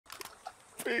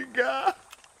Pinga.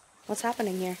 What's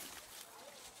happening here?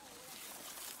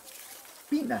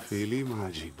 Peanuts. Feely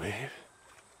magic, babe.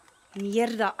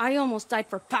 Mierda, I almost died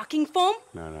for packing foam?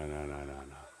 No.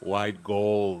 White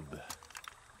gold.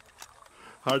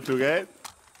 Hard to get?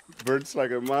 Burns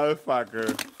like a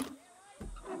motherfucker.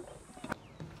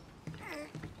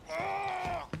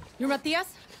 You're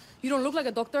Matthias? You don't look like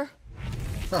a doctor.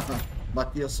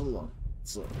 Matthias alone.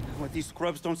 So, What, these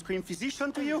scrubs don't scream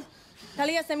physician to you?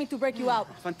 Talia sent me to break you out.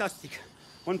 Fantastic.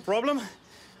 One problem,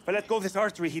 if I let go of this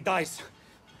artery, he dies.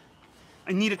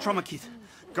 I need a trauma kit.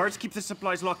 Guards keep the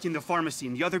supplies locked in the pharmacy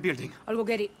in the other building. I'll go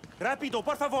get it. Rápido,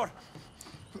 por favor!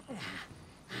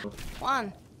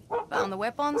 Juan, found the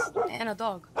weapons and a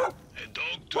dog. A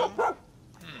dog too?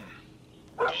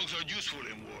 Dogs are useful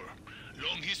in war.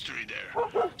 Long history there.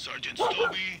 Sergeant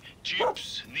Stubby,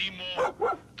 Chips, Nemo.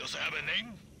 Does it have a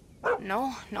name?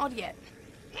 No, not yet.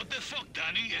 What the fuck,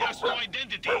 Dani? It has no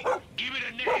identity. Give it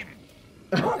a name.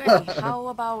 Okay, how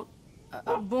about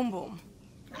Boom Boom?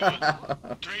 Good.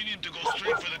 Train him to go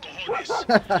straight for the cojones.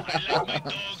 I like my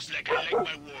dogs like I like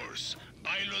my wars.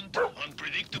 Violent,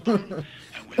 unpredictable,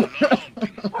 and with a lot of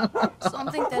humping.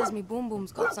 Something tells me Boom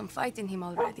Boom's got some fight in him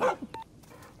already.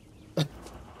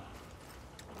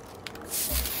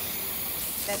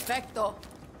 Perfecto.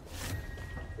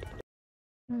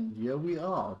 and here we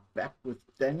are, back with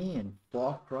Dani and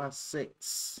Far Cry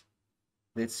 6.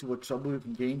 Let's see what trouble we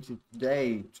can get into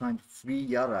today, trying to free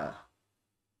Yara.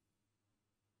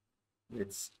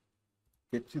 Let's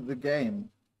get to the game.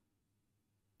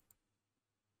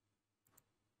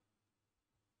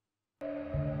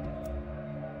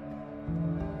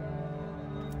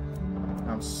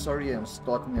 I'm sorry I'm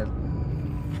starting a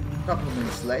couple of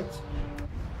minutes late.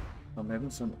 I'm having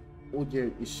some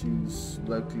audio issues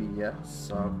locally here,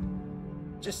 so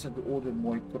just had to order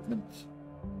more equipment.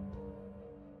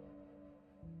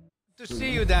 To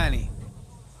see you, Dani.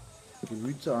 The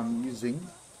router I'm using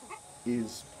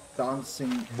is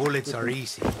bouncing Bullets are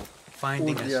easy.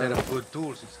 Finding a set of good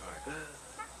tools is hard.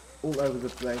 all over the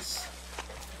place.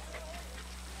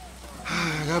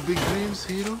 I got big dreams,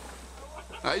 hero.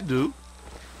 I do.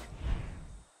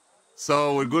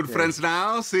 So we're good friends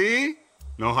now, see?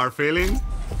 No hard feelings?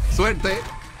 Suerte.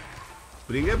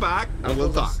 Bring it back and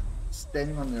we'll talk.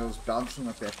 Standing on there, I was bouncing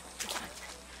up there.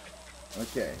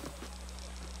 Okay.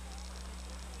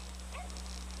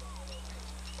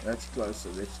 That's closer,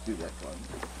 let's do that one.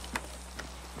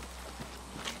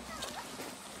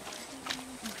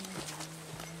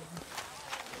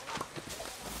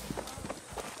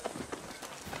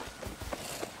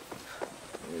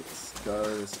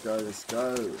 Let's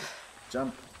go.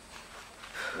 Jump.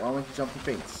 Why won't you jump the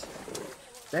fence?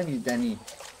 Dani.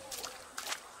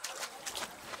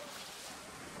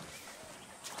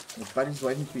 Your buddy's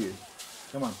waiting for you.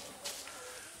 Come on.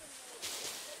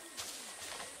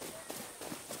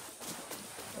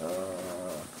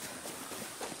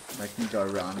 Make me go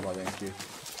around, why don't you?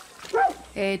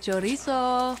 Hey,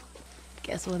 chorizo.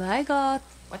 Guess what I got?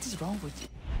 What is wrong with you?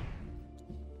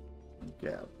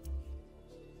 Yeah.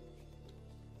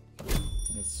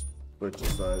 Let's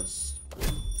purchase those.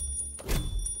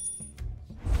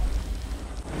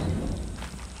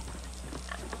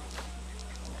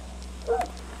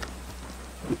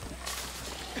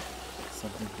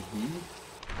 Something to be.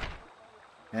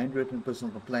 Handwritten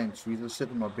personal complaints. Reader said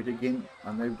him a bit again.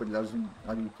 I know everybody loves him.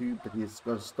 I do too, but he's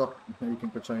got to stop. You can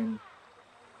control him.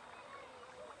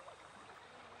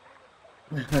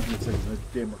 Looks like no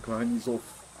damn macaroni's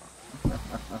off.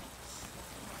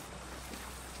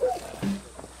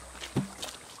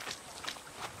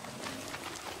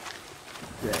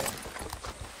 Yeah.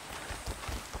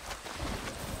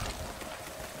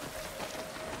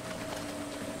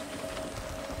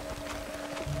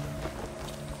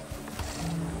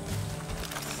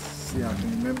 See, I can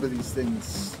remember these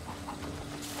things.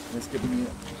 Let's give me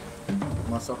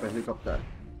myself a helicopter.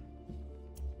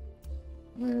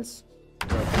 Let's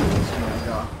go.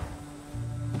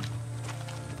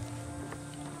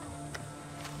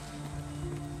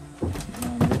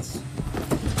 Let's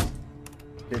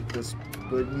get this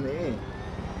bird in the air.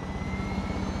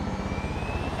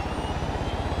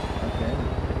 Okay.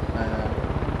 I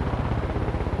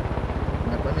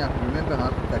have to remember how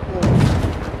to take off.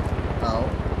 Ow.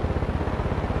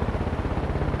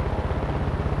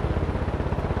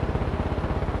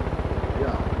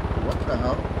 Yeah. What the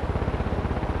hell?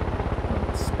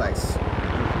 Oh, space.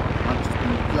 I've just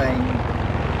been playing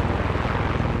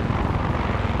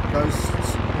Ghost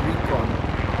Recon.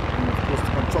 And of course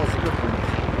the controls are different.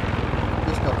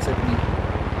 This got set me.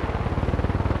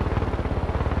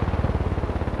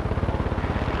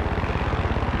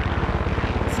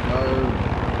 Let's go.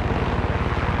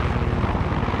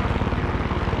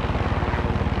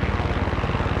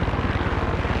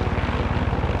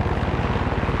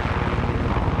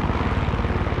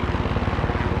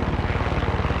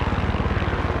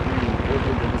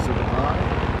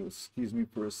 Excuse me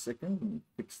for a second. Let me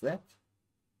fix that.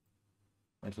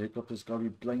 That helicopter's got to be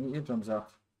blowing eardrums out.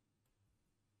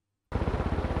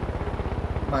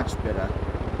 Much better.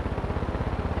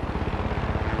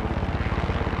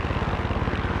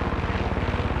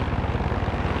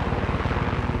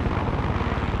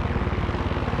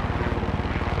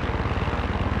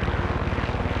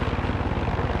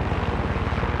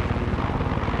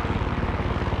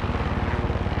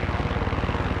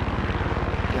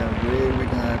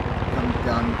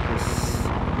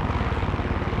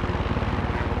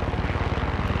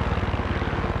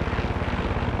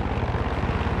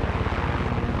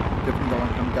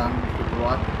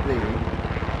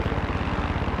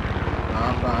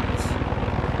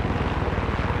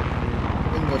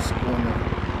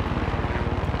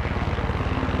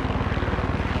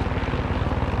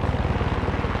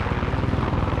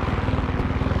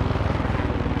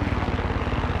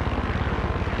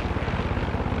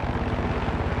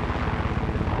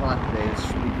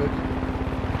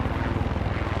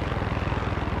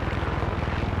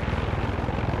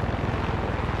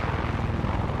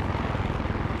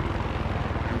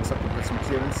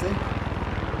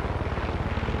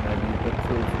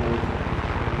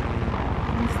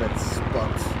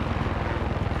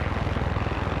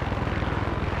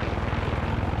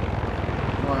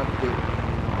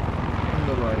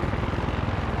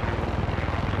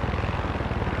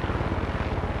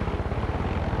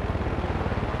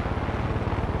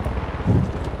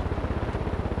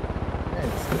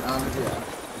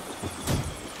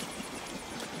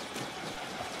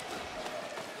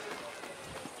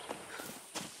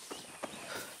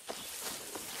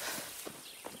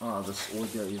 Oh, this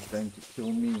audio is going to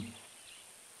kill me.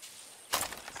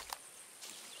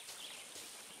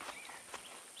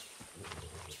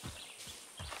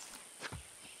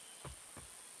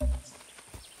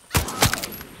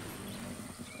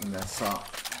 And that's how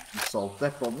we solved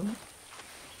that problem.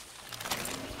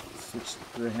 Switch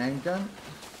to the handgun.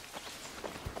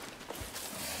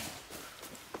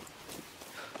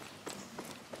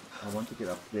 I want to get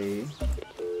up there.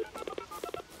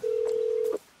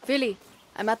 Philly,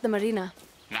 I'm at the marina.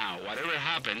 Now, whatever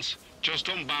happens, just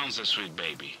don't bounce the sweet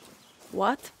baby.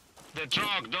 What? The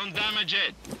truck, don't damage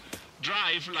it.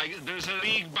 Drive like there's a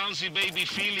big bouncy baby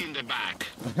Philly in the back.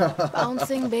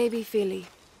 Bouncing baby Philly.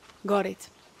 Got it.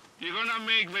 You're gonna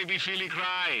make baby Philly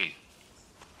cry.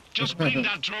 Just bring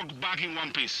that truck back in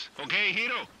one piece, okay,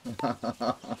 Hiro?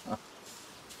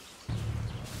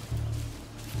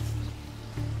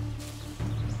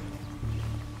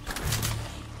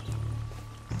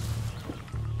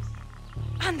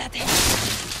 Andate.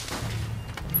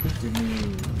 Give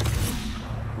me...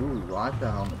 Ooh,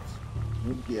 rifle helmets.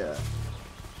 Good gear.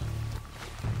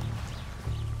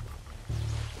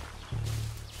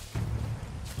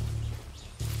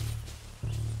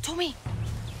 Tommy.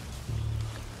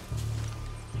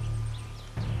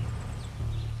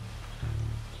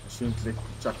 I shouldn't let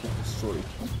Chuck get destroyed.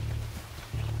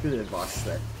 Good advice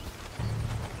there.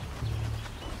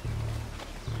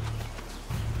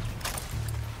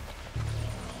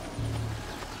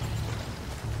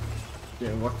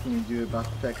 Yeah, what can you do about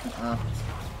taking out?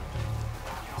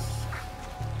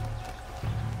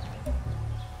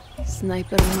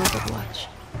 Sniper in Overwatch.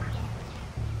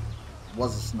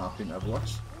 Was a sniper in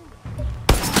Overwatch.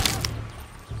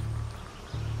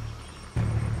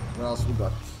 What else we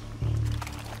got?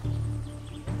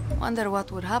 Wonder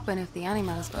what would happen if the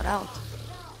animals got out.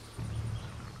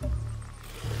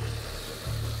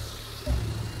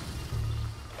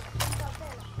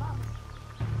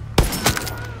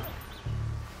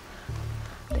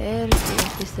 There's the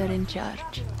officer in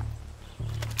charge.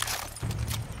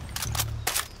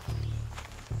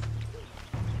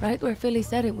 Right where Philly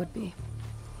said it would be.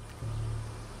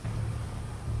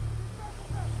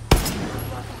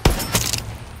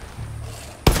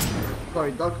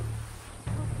 Sorry, dog.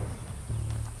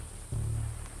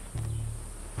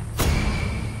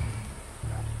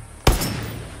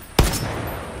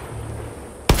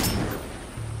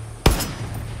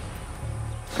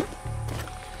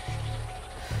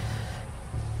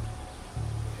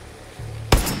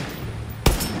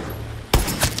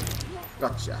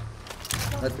 Gotcha.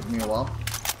 That took me a while.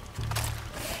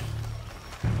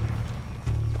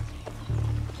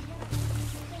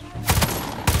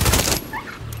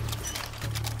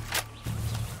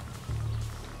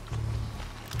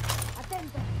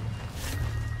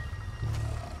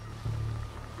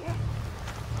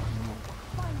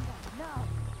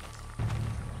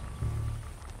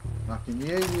 I can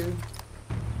hear you.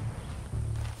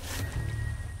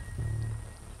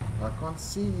 I can't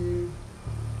see you.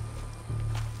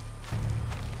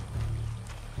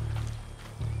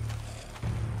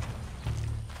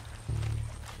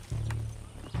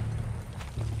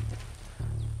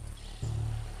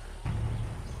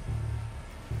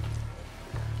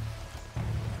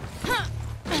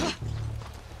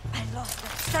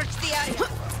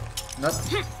 Not.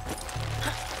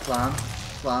 Climb.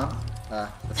 Climb.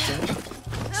 Ascend.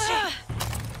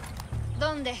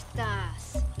 ¿Dónde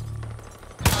estás?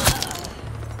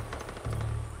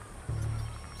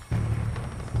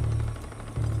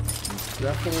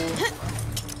 Grapple.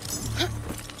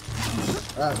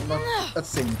 Not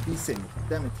ascend. Descend.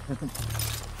 Damn it.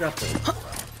 Grapple.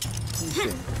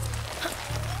 Descend.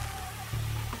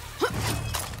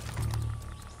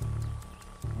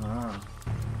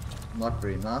 Not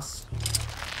very nice.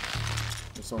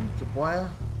 It's on the wire.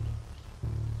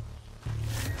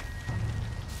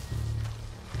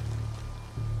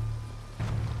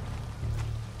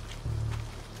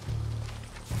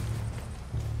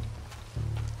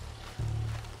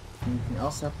 Anything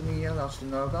else happening here that I should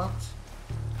know about?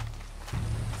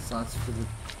 Besides for the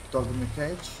dog in the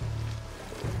cage.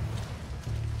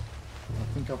 I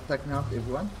think I've taken out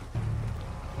everyone.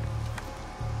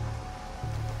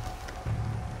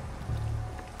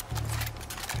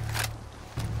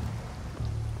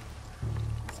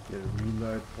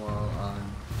 Reload while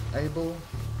I'm able.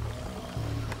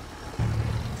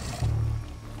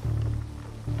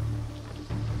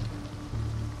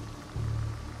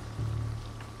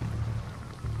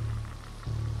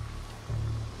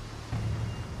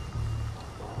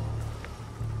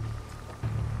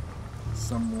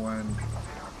 Someone.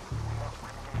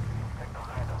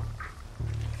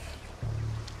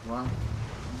 What?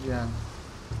 Yeah.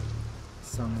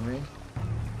 Somewhere.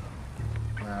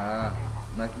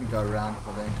 Make me go around,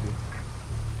 but thank you.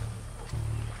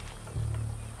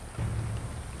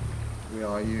 Where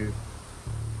are you?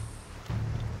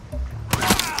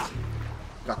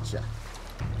 Gotcha.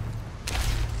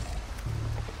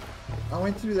 I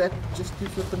went through that just to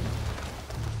flip them.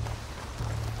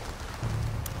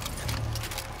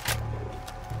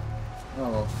 Oh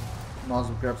well, might as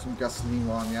well grab some gasoline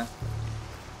while I'm here.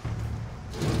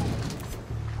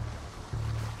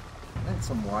 And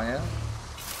some wire.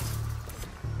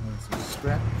 Some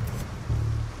scrap.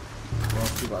 Well,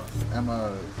 see what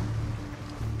ammo.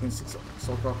 26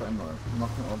 assault rifle ammo. I'm not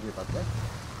gonna argue about that.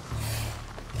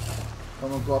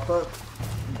 Come on, Guapo.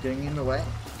 I'm getting in the way.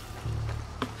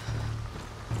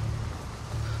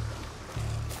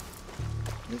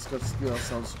 Let's go steal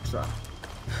ourselves a truck.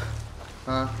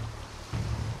 Huh?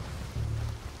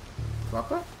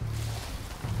 Guapo?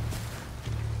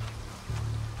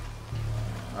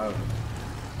 Oh.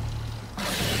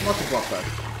 Not the Guapo.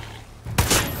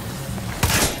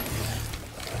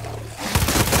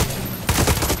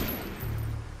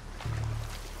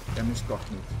 Damage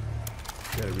got me.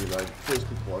 Gotta reload first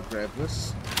before I grab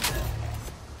this.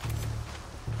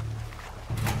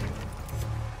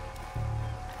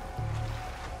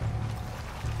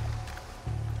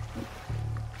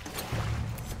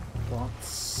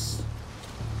 Bots.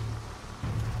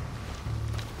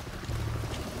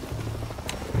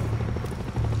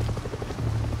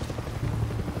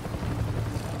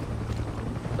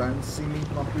 Don't see me,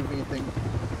 not do anything.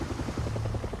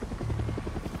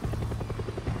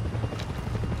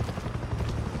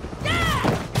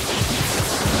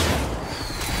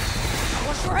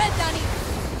 Watch your head, Dani!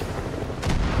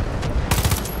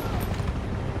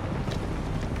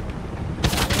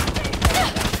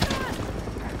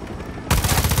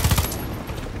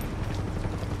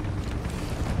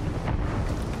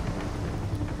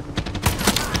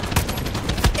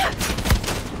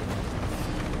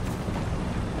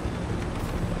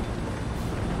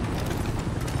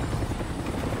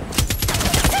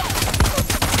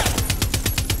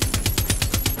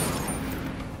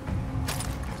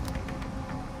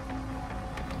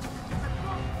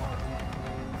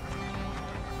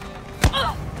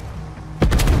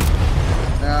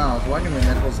 Wondering when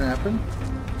that was going to happen.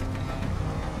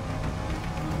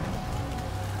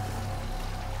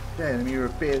 Okay, let me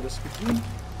repair this quickly.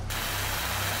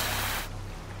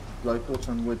 Blow torch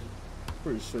on wood.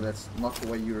 Pretty sure that's not the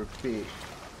way you repair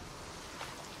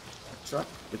a truck,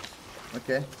 but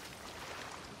okay.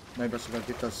 Maybe I should go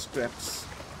get those scraps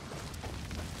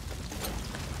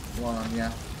while I'm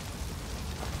here.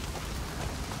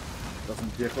 Got some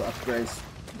vehicle upgrades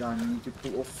that I need to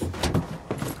pull off.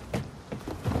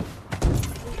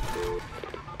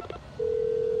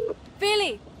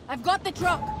 Billy, I've got the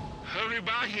truck. Hurry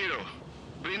back, hero.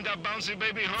 Bring that bouncy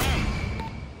baby home.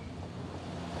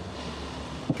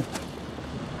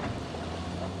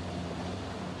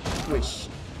 Wish.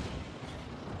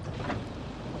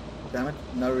 Damn it,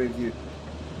 no review.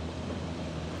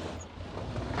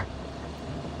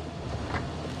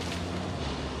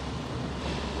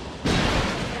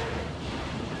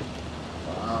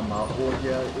 My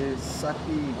audio is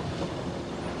sucky.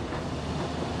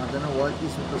 I don't know what it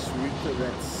is with this router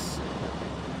that's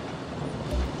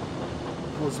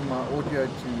causing my audio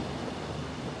to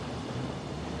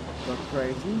go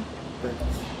crazy, but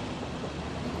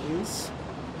it is.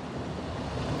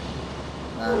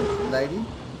 Lady,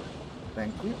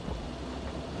 thank you.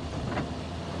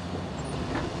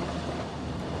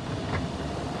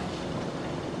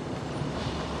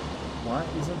 Why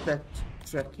isn't that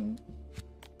tracking?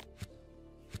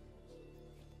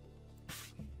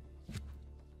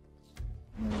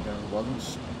 There we go.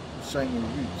 Wasn't showing a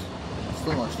route.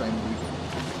 Still not showing a route.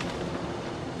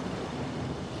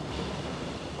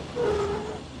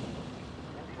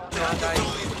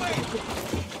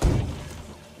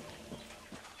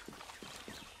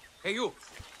 Hey you!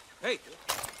 Hey!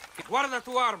 Guarda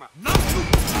tua arma!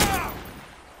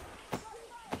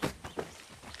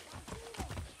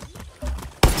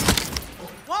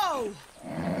 Whoa!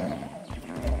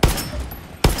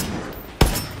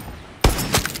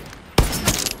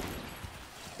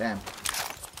 Damn.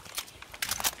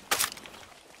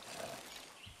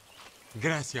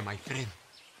 Gracias, my friend.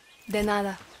 De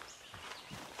nada.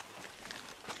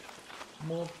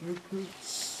 More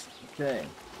recruits. Okay.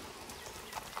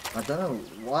 I don't know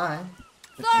why.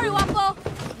 Sorry, Wapo.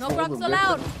 No All rock the so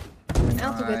loud. weapons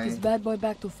Now to get this bad boy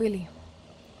back to Philly.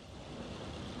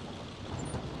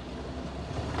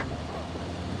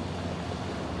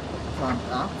 Found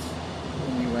out.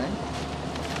 Anyway.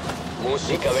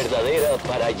 Música verdadera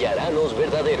para yaranos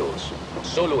verdaderos.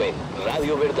 Solo en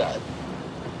Radio Verdad.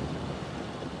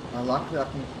 I like that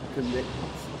I can collect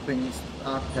things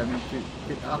without having to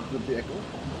get out of the vehicle.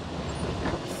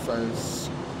 So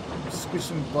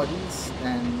squishing bodies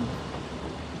and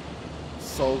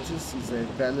soldiers is a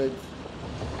valid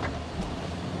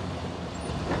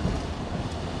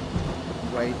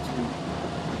way to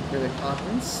collect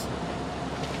items.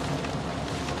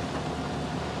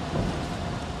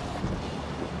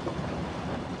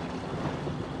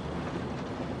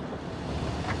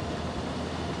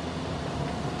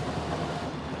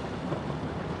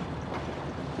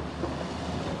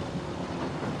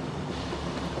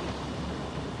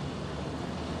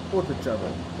 Auto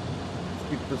travel.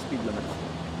 Keep the speed limit.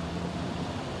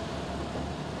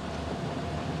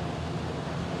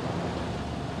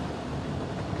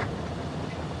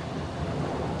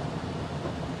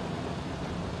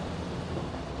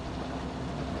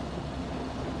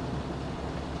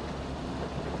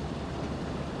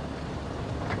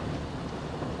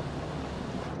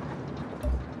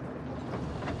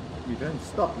 You don't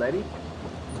stop, lady.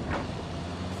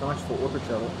 So much for auto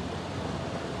travel.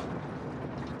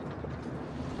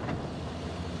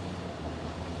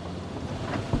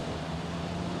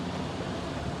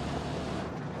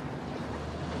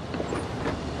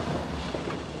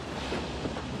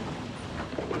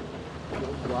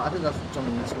 I think that's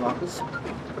jumping in some markers.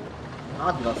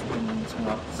 I think that's jumping in some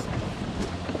markers.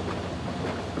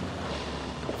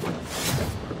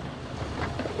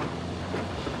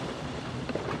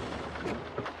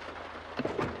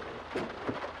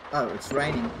 Oh, it's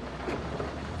raining.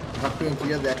 I'm not going to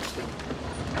hear that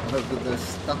over the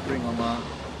stuttering on my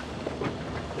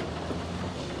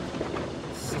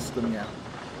system here.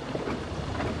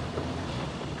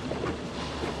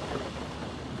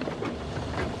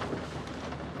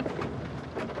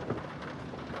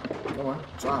 Come on,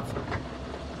 drive.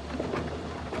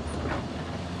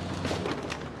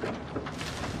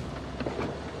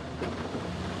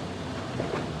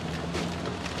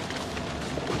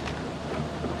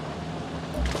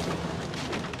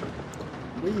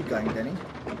 Where are you going, Dani?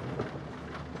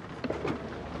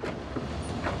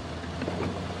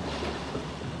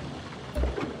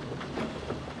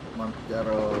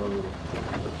 Montero.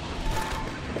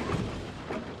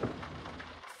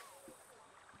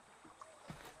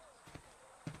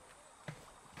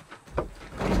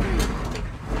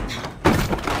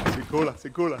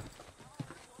 Sikula.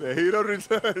 The hero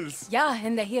returns. Yeah,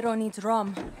 and the hero needs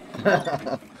rum.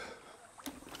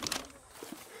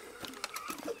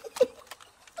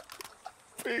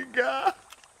 Finger.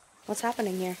 What's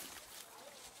happening here?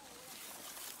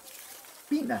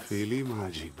 Peanuts. Philly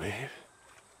magic, babe.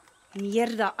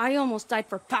 Mierda, I almost died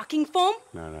for packing foam.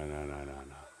 No.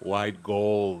 White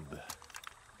gold.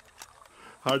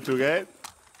 Hard to get.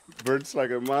 Burns like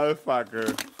a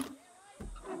motherfucker.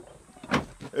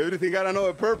 Everything gotta know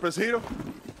a purpose, hero.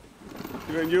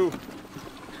 Even you.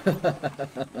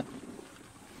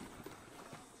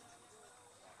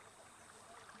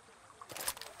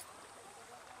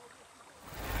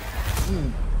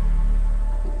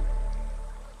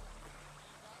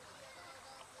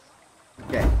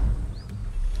 Okay.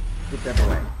 Put that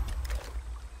away.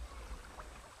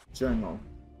 Journal.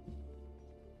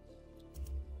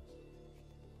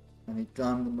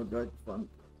 Anytime the boat front.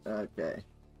 Okay.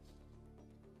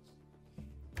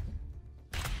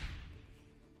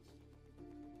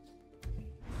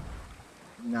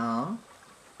 Now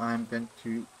I'm going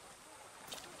to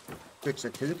pitch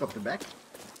that helicopter back.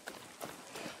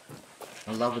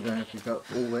 I love it when if you go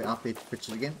all the way up there to pitch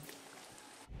it again.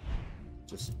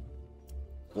 Just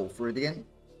fall for it again.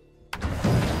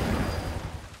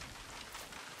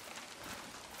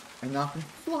 And now I can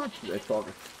fly to that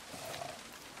target.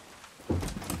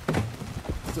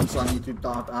 Since I need to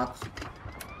dart out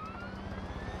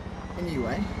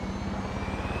anyway.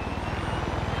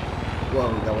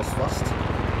 Whoa, that was fast.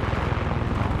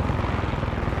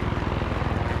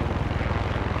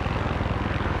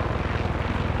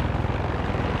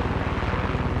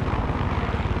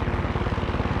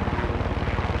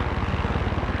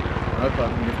 I hope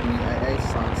I'm getting the AA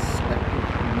sites back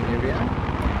in the area.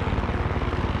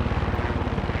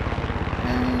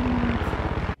 And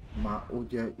my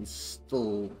audio is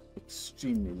still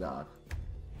extremely loud.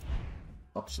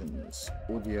 Options,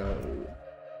 audio.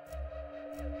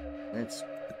 Let's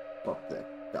pop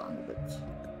that down a bit.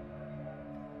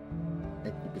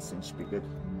 80% should be good.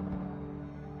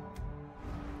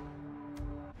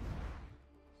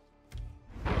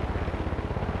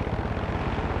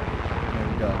 There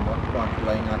we go, not quite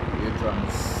playing out the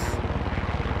eardrums.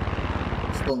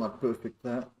 Still not perfect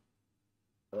there.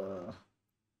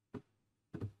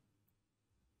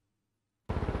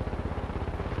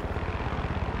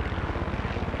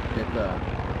 Get there.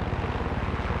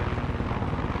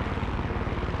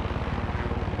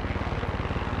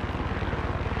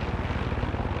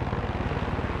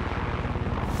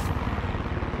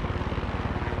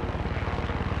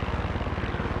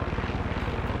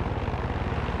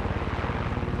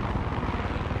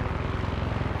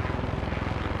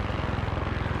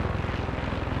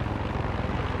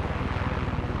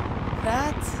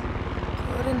 That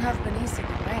couldn't have been easy to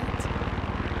paint.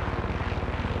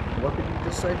 What did you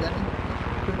just say, Danny?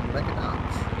 I couldn't make it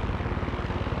out.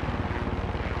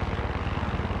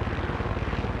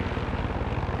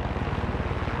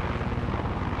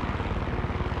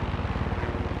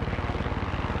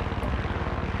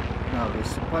 Now, there's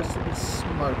supposed to be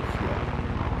smoke here.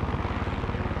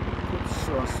 I'm pretty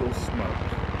sure I saw smoke.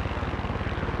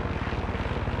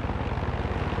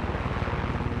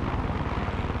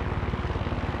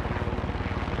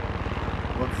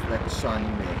 What's that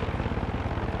shining there?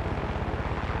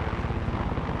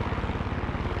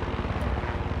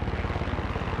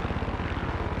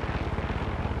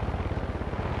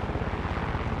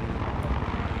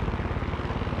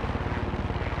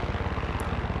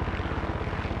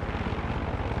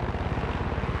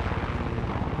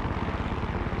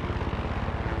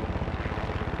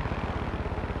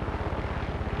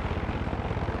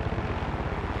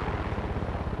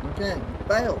 Okay,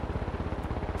 bail.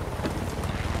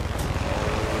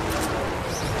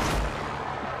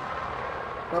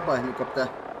 Bye-bye, helicopter.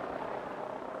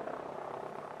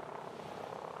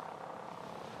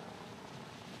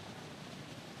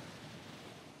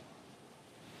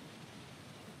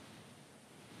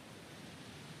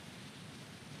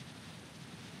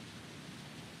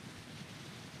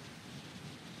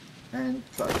 And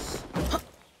trace.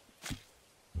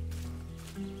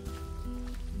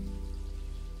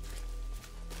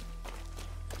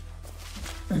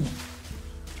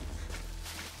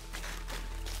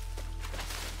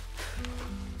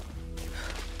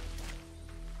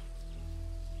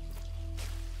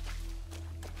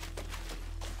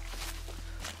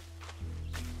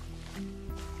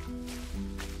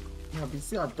 Now, you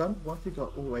see, I don't want to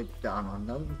go all the way down. I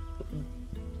know we're putting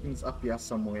things up here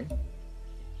somewhere,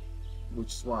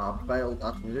 which is why I bailed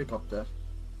out the helicopter.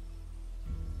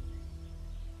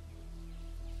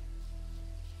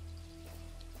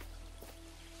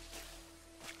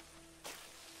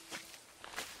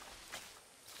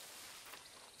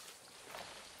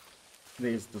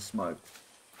 There's the smoke.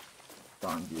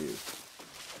 Down view.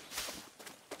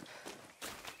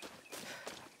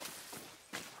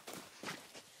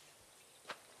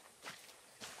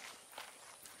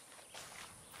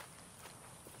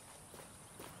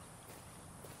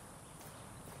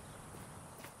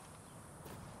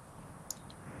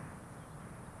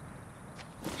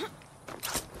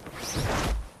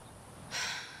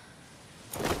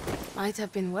 Might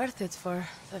have been worth it for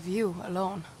the view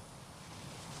alone.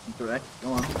 Correct,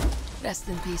 go on. Rest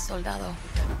in peace, soldado.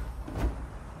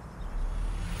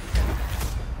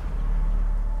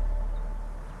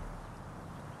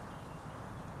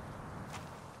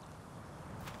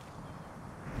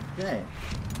 Okay.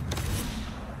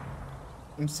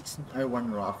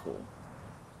 M1601 rifle.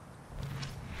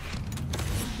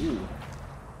 Ooh.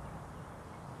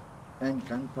 And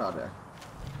gunpowder.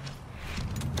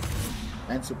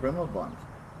 And Supremo Bond.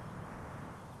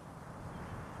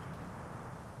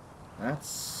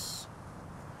 That's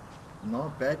Not a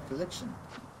bad collection.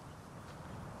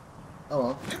 Oh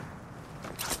well.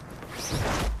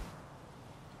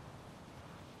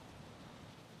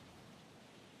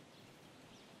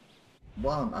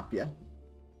 While I'm up here,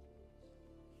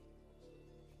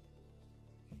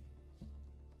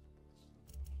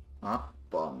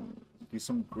 do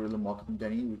some guerrilla marketing,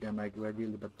 Danny. We can make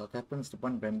gradually, but what happens? The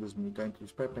one vendors me going to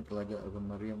spray paint like over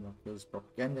Maria Marquez's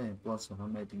propaganda and plus some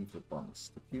homemade leaflet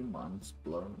bombs. The few minds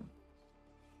blown.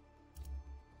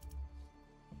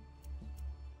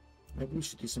 Maybe we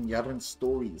should do some Yaren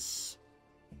stories.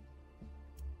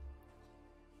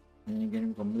 And you're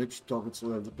getting from military targets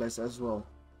all over the place as well.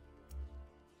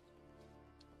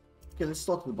 Okay, let's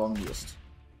start with the bomb list.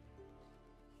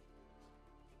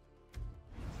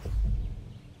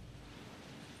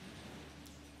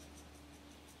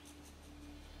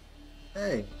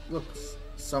 Hey, look,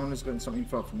 someone is getting some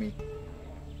info for me.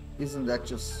 Isn't that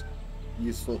just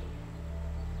useful?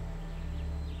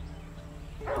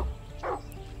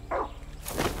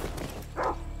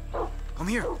 Come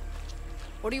here.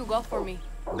 What do you got for me?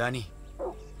 Dani,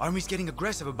 Army's getting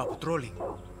aggressive about patrolling.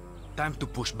 Time to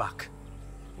push back.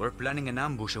 We're planning an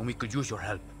ambush and we could use your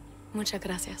help. Muchas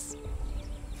gracias.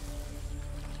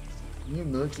 New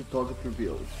military target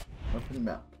revealed. Open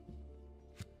map.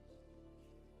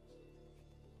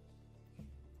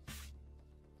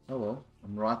 Oh well,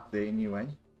 I'm right there anyway.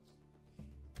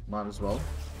 Might as well.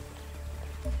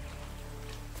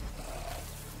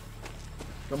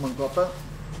 Come on, Copper.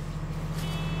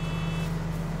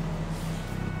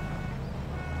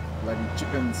 Bloody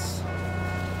chickens.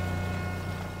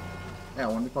 Yeah, I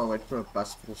wonder if I wait for a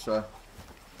bus for sure.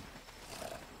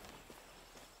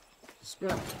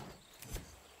 Scrap.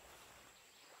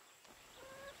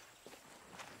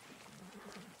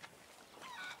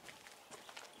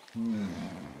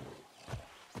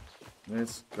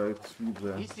 Let's go through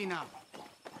the Easy now.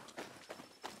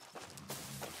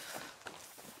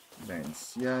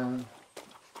 vents. Yeah.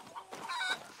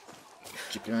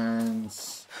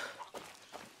 Chickens.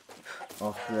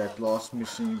 After that last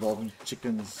mission involving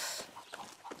chickens.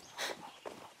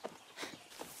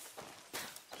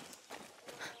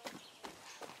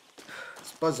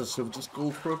 Suppose I should have just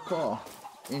called for a car.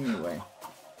 Anyway.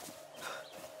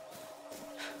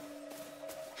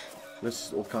 This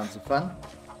is all kinds of fun.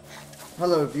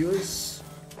 Hello viewers.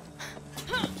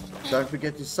 Don't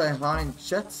forget to say hi in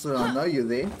chat so I know you're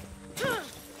there.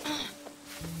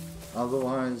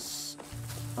 Otherwise,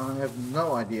 I have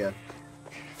no idea.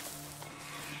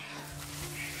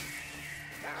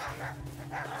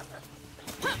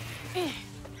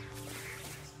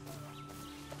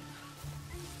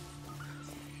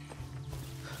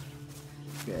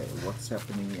 Okay, what's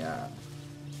happening here?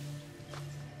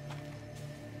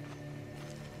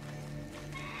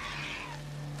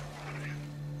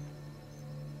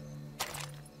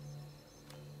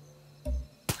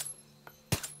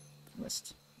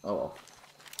 Missed. Oh well.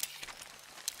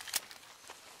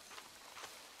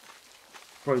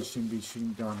 Probably shouldn't be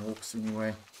shooting down hawks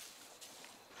anyway.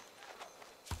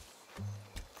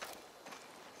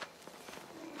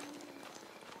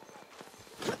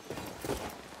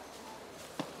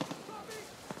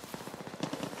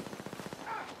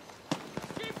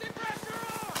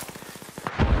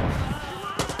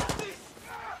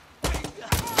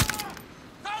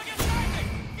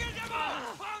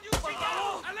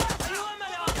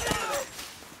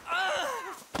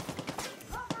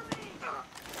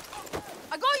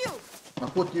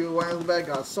 I put you one of the bad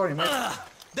guys. Sorry, mate.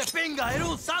 De pinga, era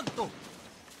un santo!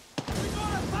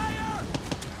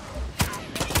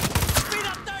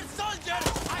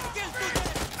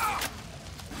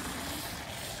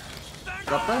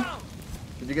 Got that?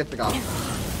 Did you get the guy?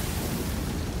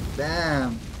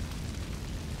 Damn.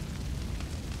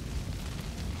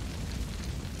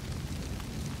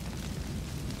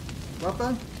 Got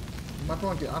that? You might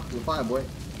want to get after the fire, boy.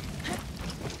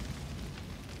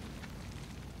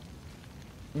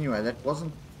 Anyway, that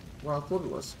wasn't what I thought it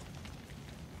was.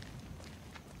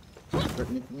 Got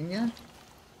anything in here?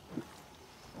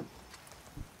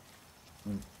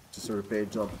 Just a repair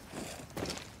job.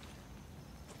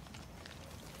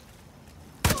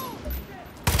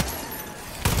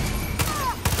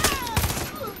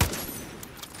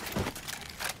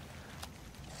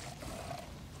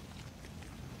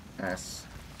 Yes.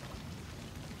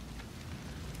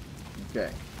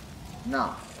 Okay.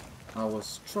 Now, I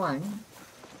was trying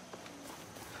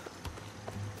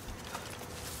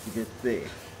to get there.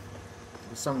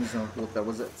 For some reason I thought that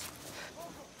was it.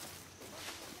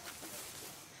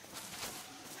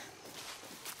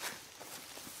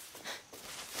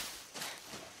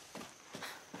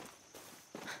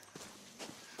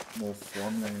 More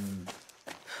farmland.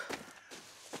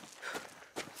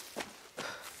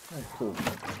 Cool.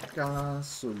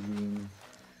 Gasoline.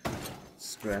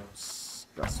 Scraps.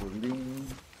 Gasoline.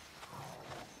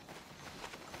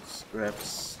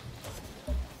 Scraps.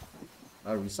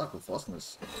 Recycle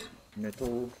fasteners.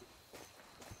 Metal.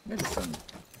 Medicine.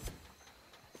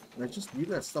 I just leave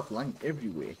that stuff lying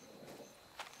everywhere.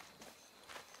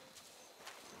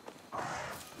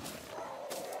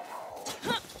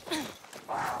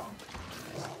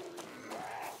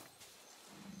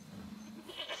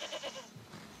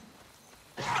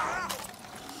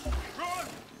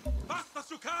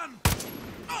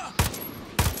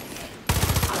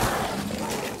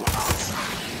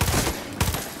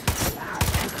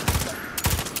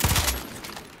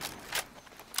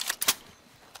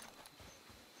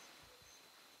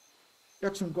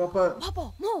 Got some guapa.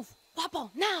 Guapo, move! Guapo,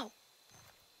 now!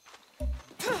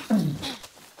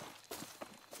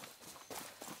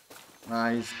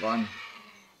 He's gone.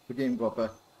 Forget him, guapa.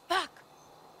 Back!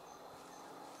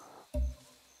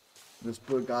 This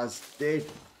poor guy's dead.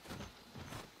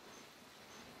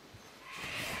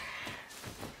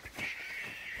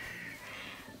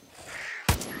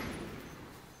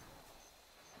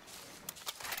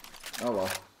 Oh well.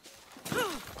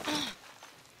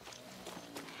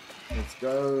 Let's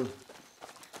go.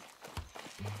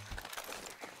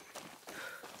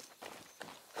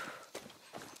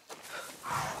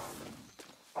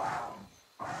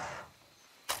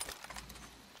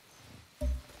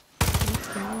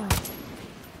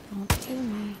 Don't kill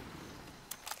me.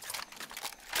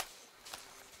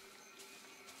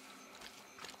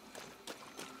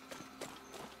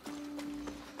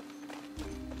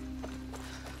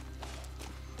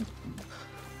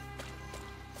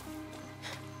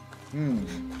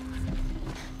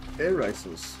 Air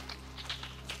races.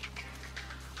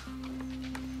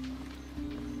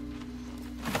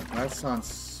 That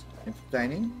sounds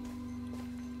entertaining.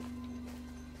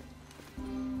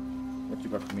 What you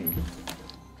got for me?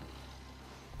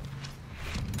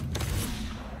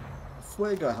 A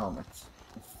fuego helmet.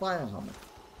 A fire helmet.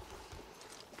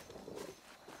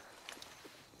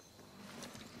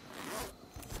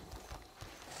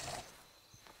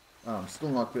 Oh, I'm still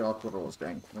not where I thought I was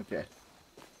going. Okay.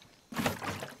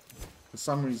 For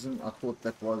some reason, I thought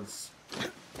that was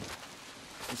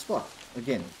the spot.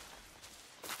 Again.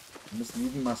 I'm just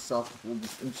leaving myself with all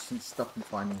this interesting stuff I'm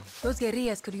finding. Those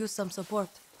guerrillas could use some support.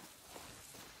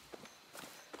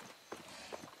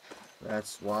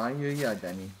 That's why you're here,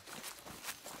 Dani.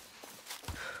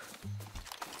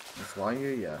 That's why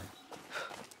you're here.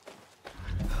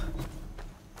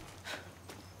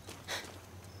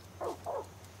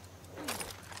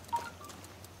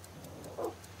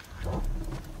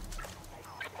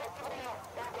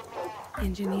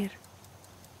 Engineer.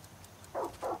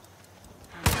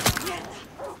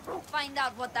 Find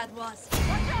out what that was.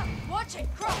 Watch out! Watch it!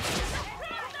 Cross!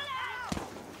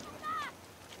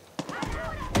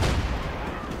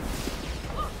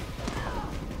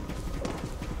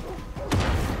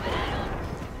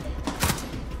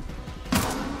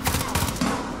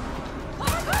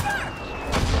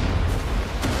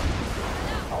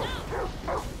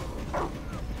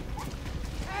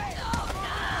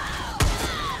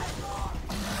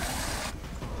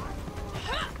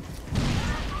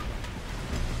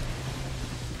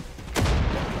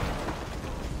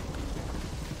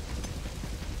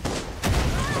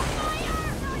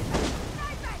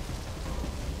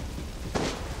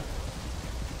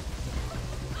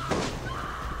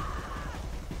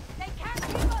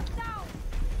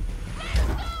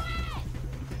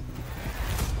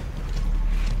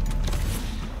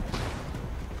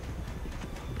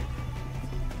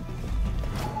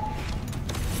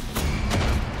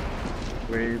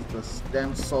 Where's this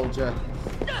damn soldier?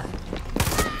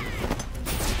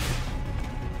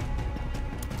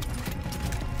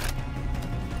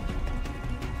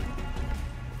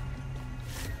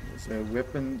 Is there a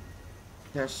weapon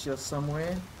cache here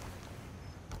somewhere?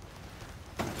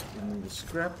 Give me the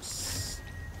scraps.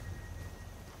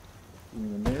 Give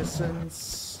me the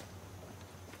medicines.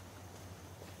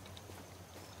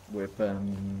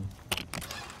 Weapon.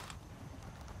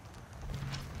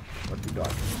 What we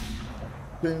got?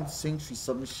 10th century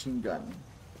submachine gun.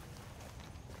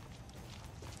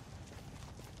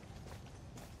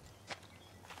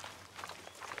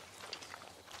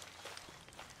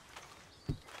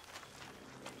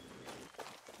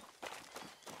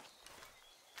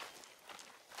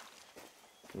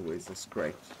 Always this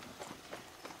great.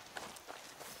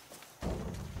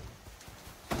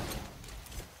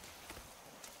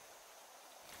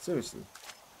 Seriously.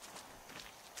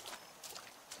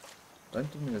 Don't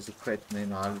tell me there's a crate and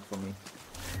then hide it for me.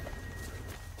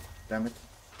 Damn it.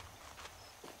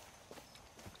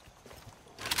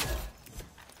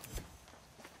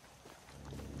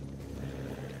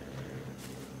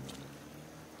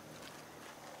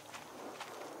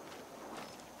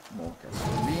 More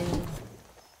gasoline.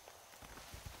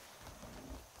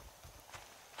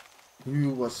 Who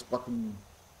was spotting?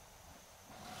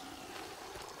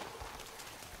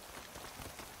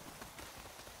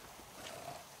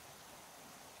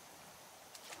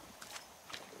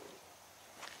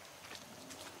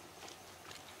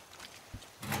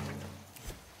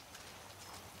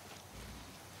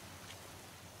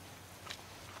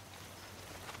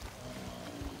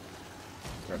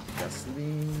 Grab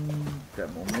gasoline,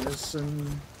 grab more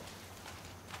medicine.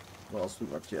 What else we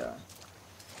got here?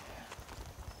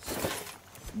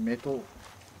 Metal.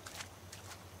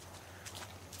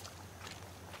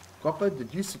 Copper,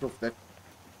 did you set off that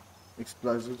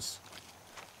explosives?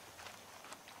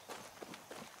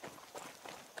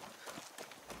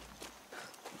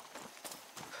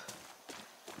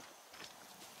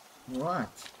 Right.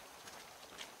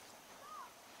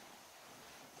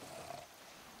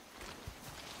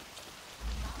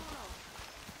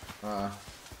 I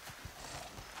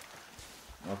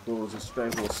thought it was a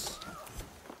stray horse,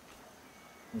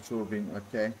 which would have been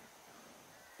okay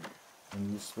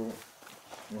and useful.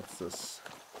 What's this?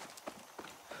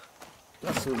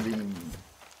 Gasoline.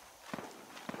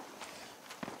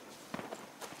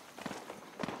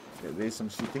 Okay, there's some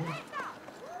shooting.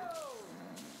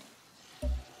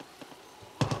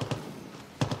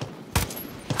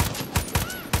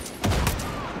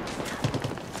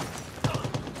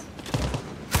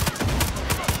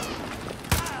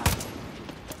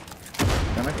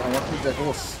 I want to keep that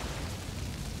horse.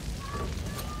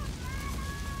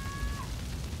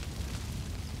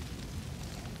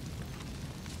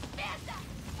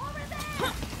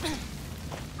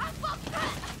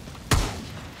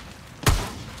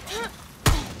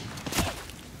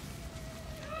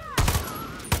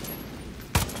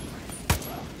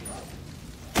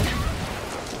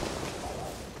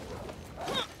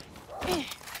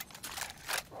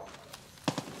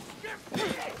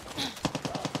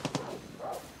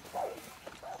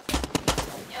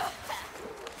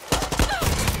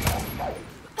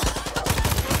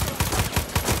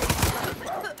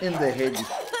 In the head, you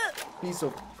piece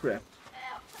of crap.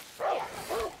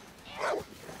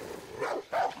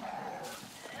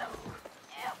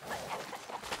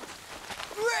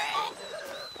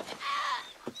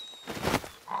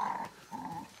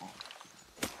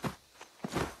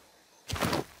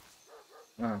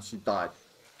 Ah, she died.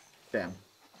 Damn.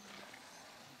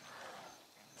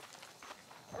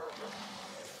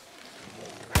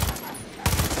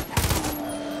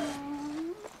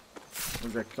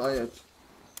 Was that coyote?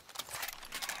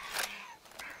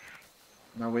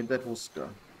 Now where'd that horse go?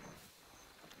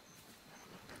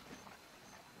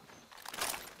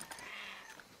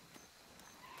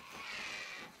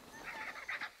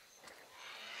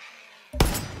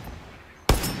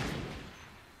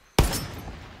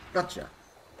 Gotcha.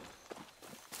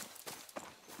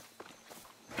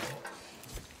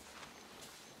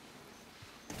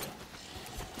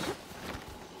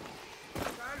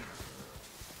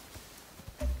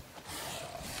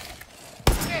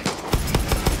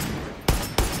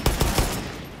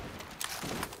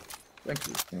 Thank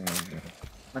you.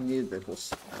 I needed that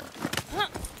horse.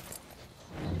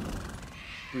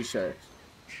 Appreciate it.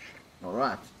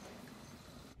 Alright.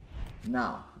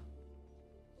 Now.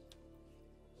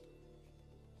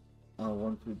 I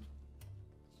want to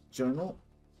journal.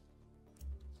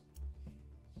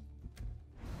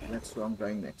 That's where I'm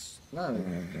going next. No,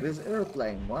 there's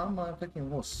aeroplane. Why am I taking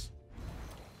horse?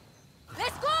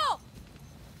 Let's go!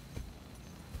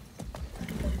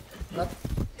 What?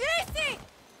 Easy!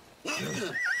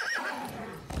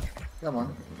 Come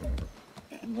on.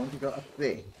 You want to go up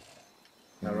there.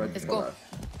 Now right Let's below. go.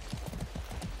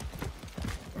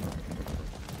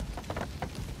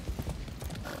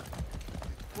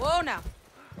 Whoa now.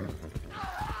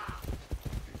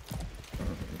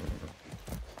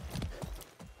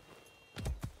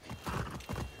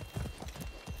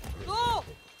 Go!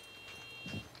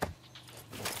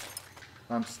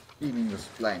 I'm stealing this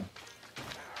plane.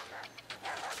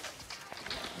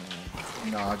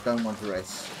 No, I don't want to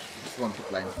race. I just want to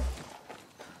plane.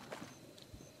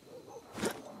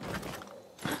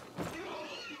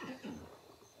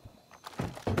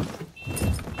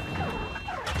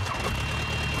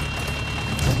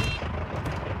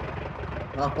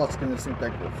 How fast can this thing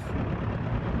take off?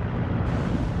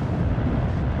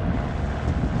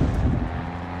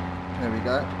 There we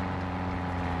go.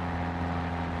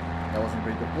 That wasn't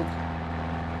very difficult.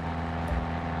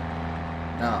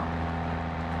 Now,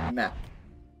 map.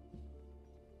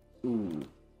 Ooh.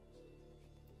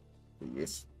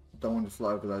 Yes, don't want to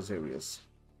fly over those areas.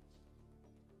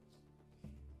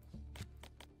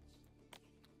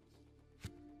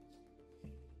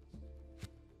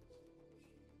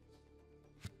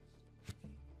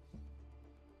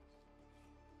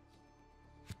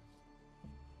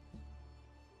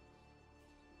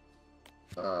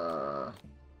 Oh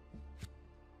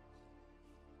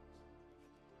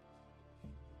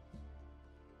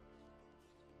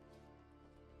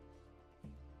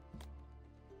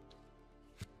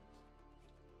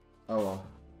well,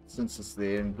 since it's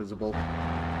there, invisible.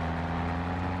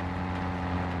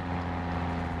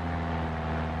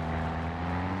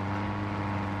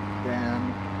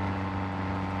 Damn.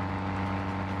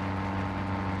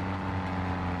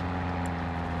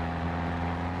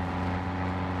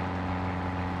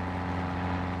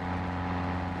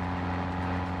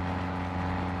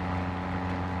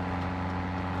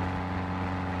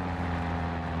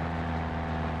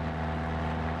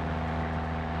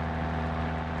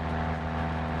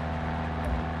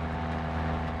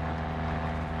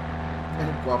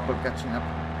 Guapo catching up.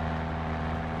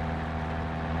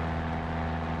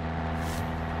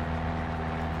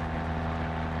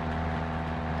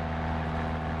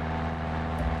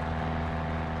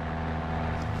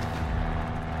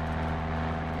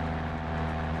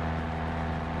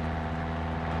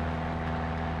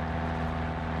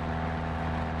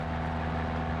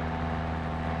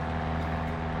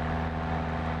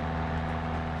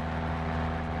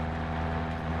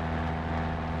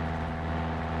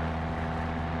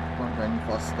 Dani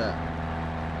faster.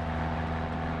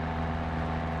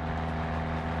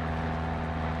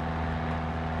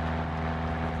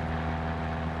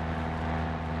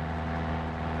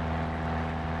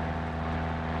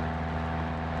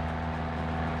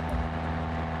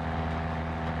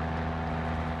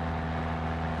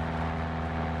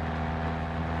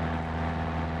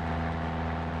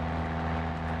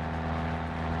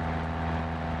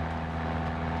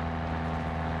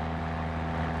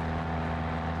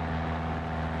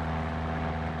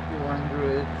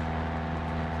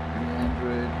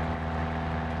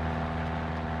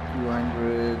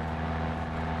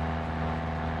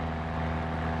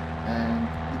 And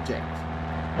eject.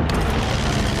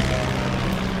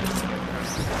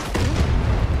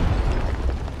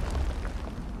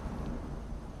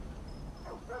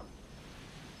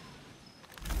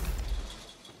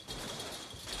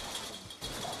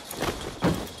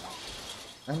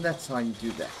 And that's how you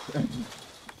do that.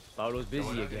 Paulo's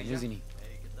busy again, isn't he?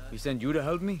 He sent you to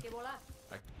help me?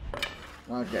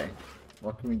 Okay,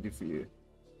 what can we do for you?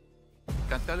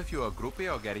 Can't tell if you're a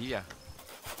groupie or guerrilla.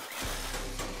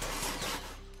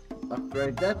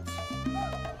 Upgrade that.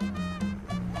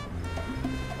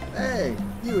 Hey,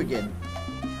 you again.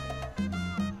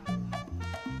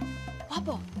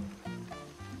 Guapo.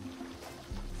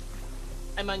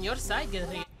 I'm on your side,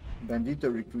 Guerilla.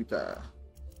 Bandito Recruiter.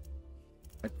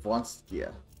 Advanced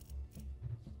gear.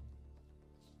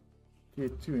 Tier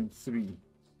 2 and 3.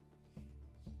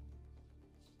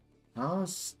 How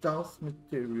stealth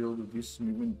material reduce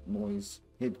movement noise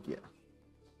headgear.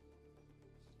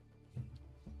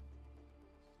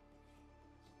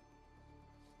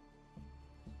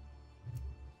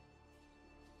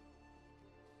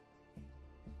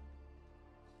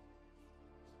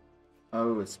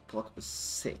 Oh, it's plot a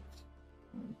set.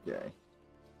 Okay.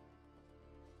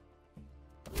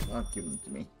 I'll give them to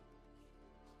me.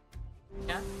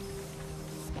 Yeah.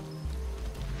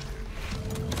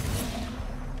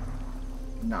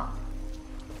 Now,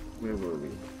 where were we?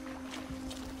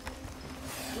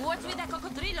 What's with that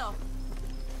cocodrilo?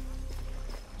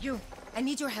 You, I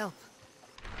need your help.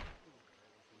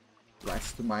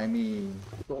 Flights to Miami.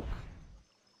 Talk.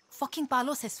 Fucking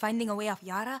Palo says finding a way off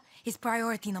Yara is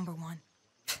priority number 1.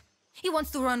 He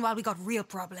wants to run while we got real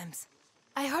problems.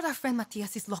 I heard our friend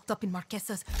Matias is locked up in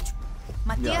Marquesa's.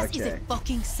 Matias is a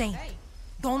fucking saint.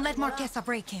 Don't let Marquesa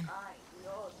break him.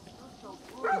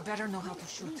 You better know how to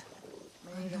shoot.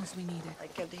 He knows we need it. I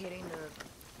kept hearing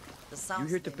the sound. You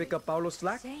here to pick up Paulo's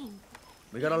slack? Same.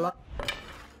 We got a lot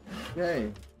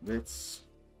Okay, let's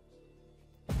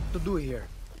to do here.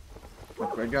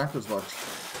 upgrade your Ankles Watch.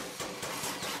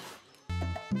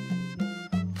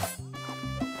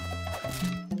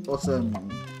 Awesome.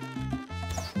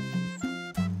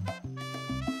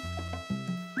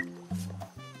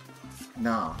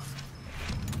 Now.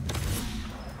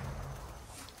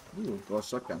 Ooh, got a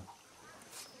shotgun.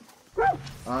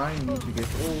 I need to get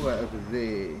all the way over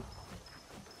there.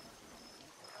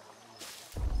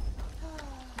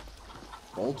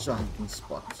 Vulture hunting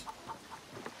spot.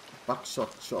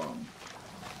 Buckshot charm.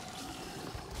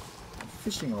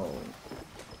 Fishing hole.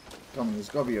 Come on, there's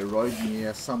gotta be a road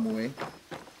near somewhere.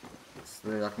 So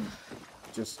that I can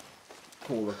just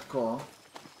call a car.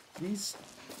 Please.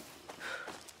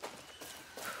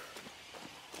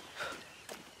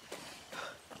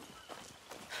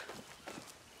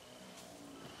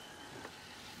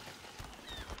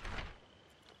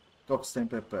 Top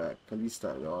stamp pepper,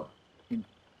 Callista, ja.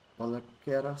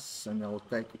 Balakeras, and I will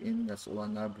take it in. That's all I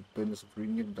know. But burners of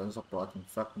reunion, don't stop writing.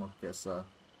 Fuck Marquesa.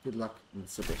 Good luck,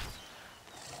 Elizabeth.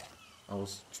 I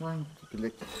was trying to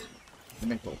collect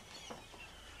metal.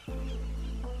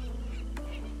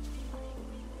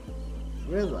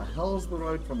 Where the hell's the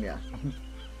road from here?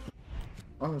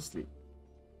 Honestly.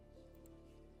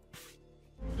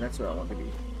 That's where I want to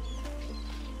be.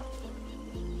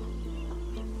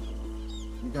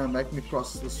 You're gonna make me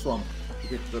cross the swamp to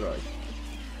get to the road.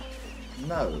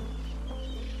 No.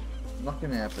 Not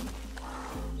gonna happen.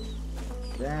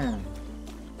 Damn.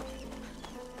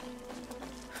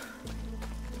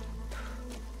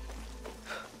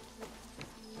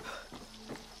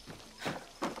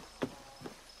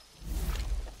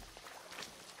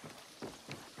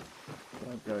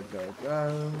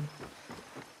 Go.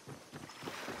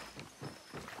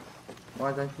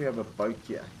 Why don't we have a boat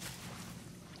here?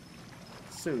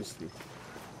 Seriously.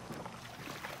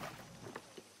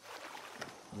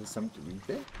 There's something to read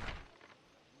there.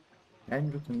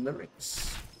 Handwritten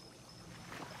lyrics.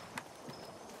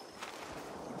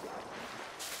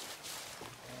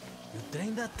 You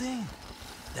trained that thing?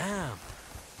 Damn.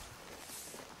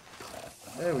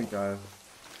 There we go.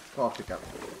 Car pickup.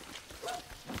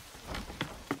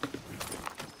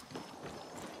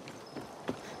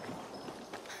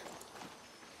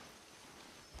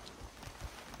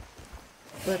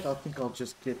 But I think I'll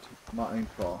just get my own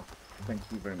car. Thank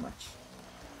you very much.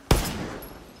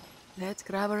 Let's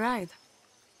grab a ride.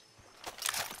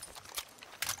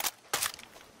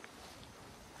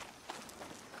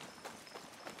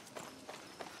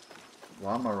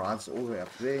 Well, my ride's all the way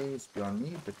up there. It's beyond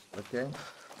me, but okay.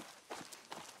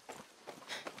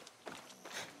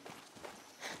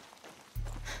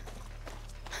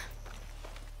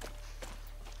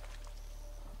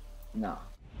 Now,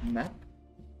 map.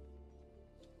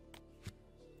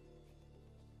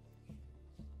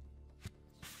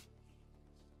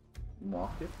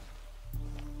 Market.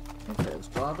 Okay, it's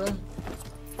father.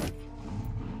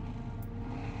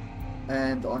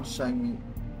 And on showing me.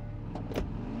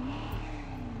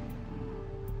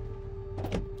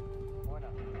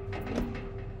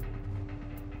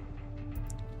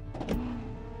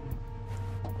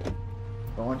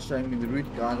 On showing me the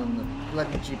route guide on the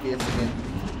bloody GPS again.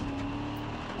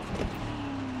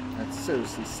 That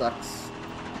seriously sucks.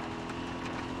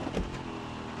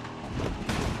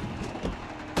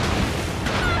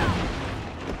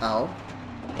 Ow.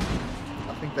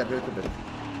 I think that hurt a bit.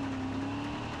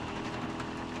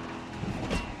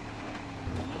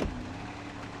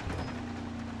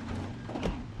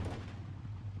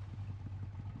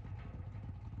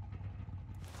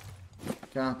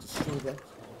 Can't destroy that.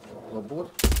 Well, board?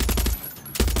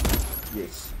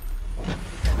 Yes.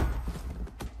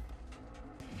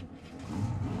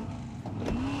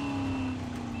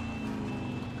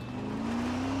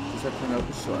 Just have to know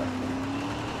for sure.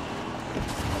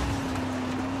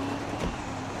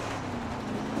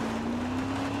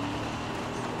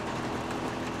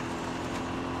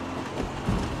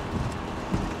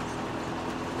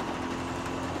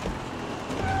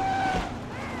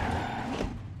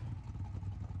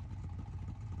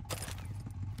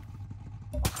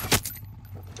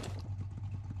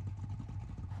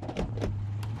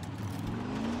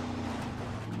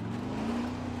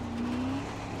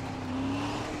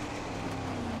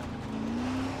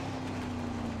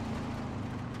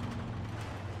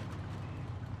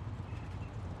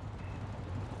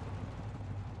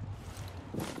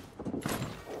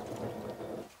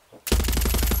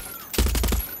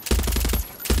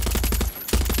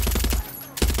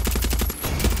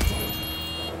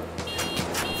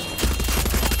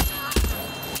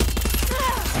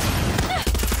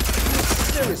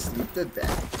 Did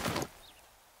that.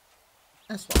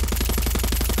 That's fine.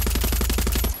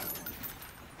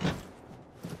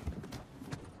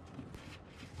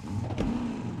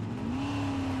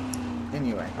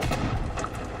 Anyway.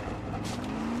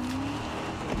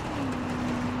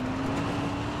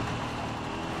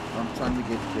 I'm trying to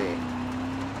get there.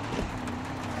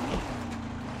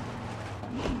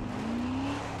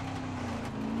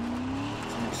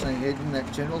 So I'm saying head in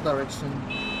that general direction.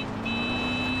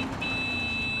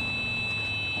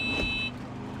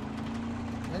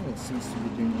 Seems to be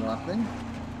doing the right thing.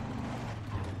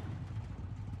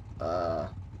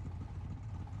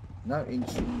 No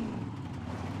entry.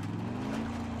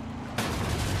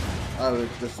 Oh,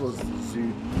 this was the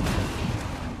zoo.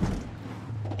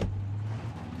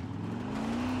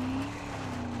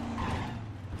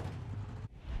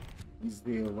 Is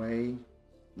there a way?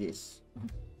 Yes.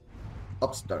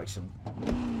 Opposite direction.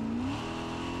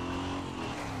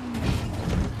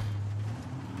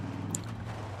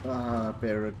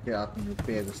 Better get out and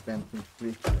repair the stand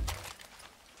quickly.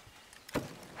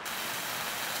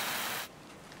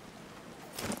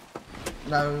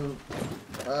 No.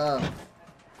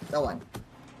 That one.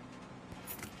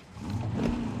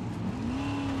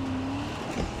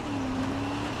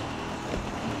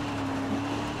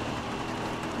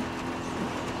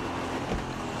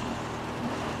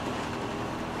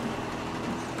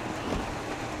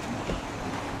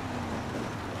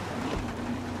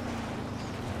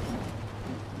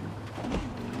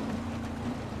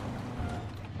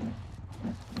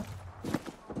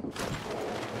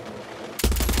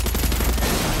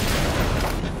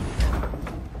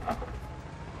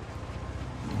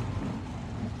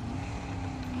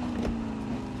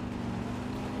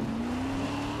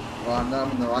 I'm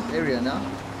in the right area now.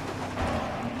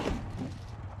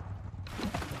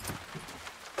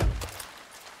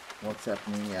 What's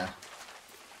happening here?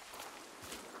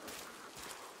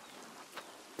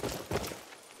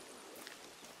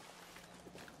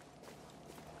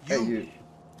 Hey, you.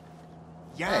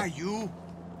 Yeah, hey. you.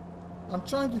 I'm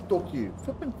trying to talk to you.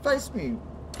 Flippin' face me.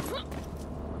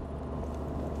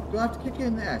 Do I have to kick you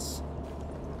in the ass?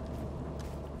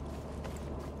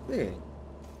 There.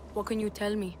 What can you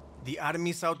tell me? The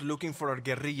army's out looking for our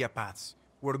guerrilla paths.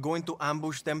 We're going to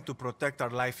ambush them to protect our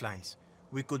lifelines.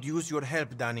 We could use your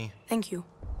help, Dani. Thank you.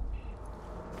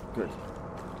 Good.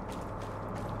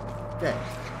 Okay.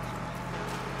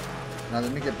 Now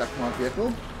let me get back to my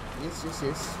vehicle. Yes, yes,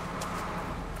 yes.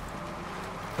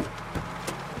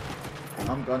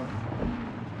 I'm gone.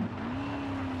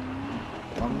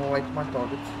 On my way to my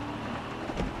target.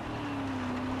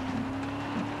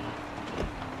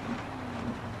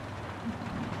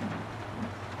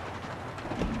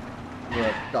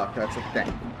 Duck, that's a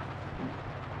tank.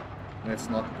 Let's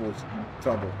not cause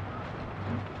trouble.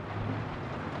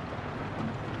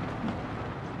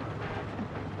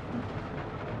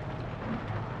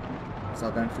 So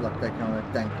I don't feel like taking on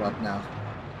a tank right now.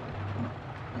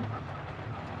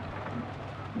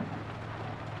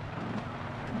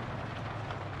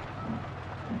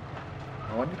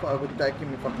 I wonder if I overtake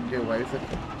him, if I can get away with it.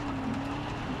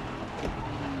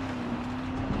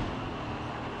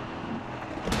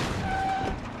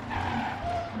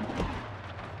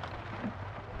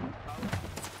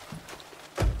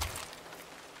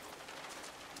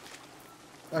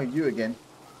 Oh, you again.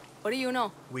 What do you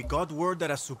know? We got word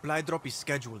that a supply drop is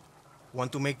scheduled.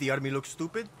 Want to make the army look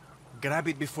stupid? Grab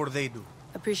it before they do.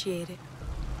 Appreciate it.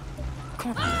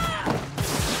 Come on.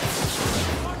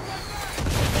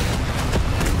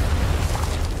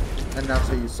 And now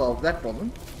so you solve that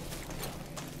problem.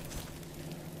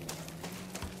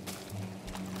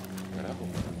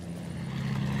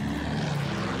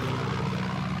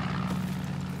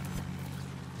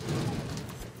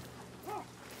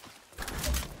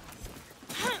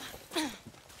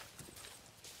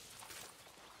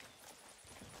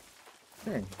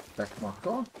 Okay, back to my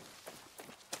car.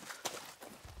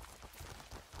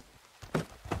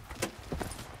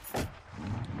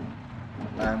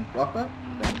 Whopper,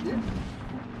 thank you.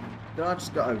 Did I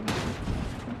just go over?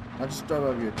 I just drove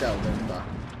over your tail, didn't I?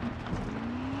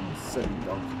 Silly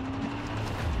dog.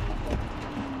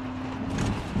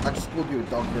 I just called you a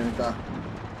dog, didn't I?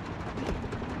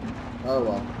 Oh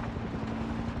well.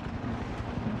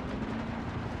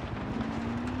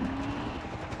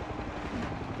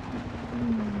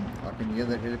 I can hear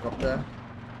the helicopter.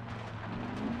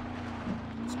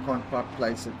 Just can't quite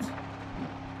place it.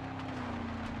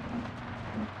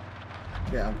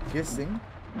 Yeah, I'm guessing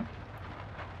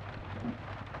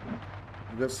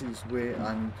this is where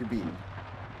I need to be.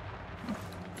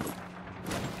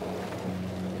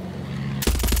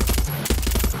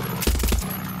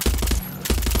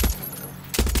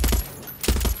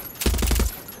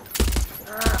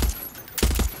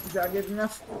 Did I get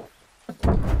enough?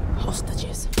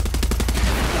 Hostages.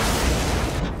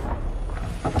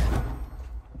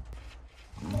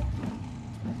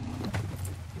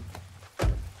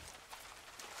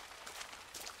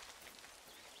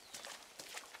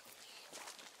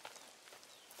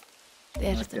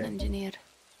 There's an engineer.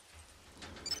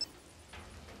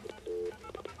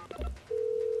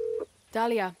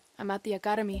 Dahlia, I'm at the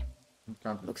academy.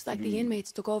 Looks like the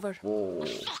inmates took over. Oh,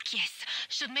 fuck yes.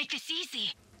 Should make this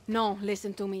easy. No,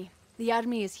 listen to me. The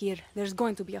army is here. There's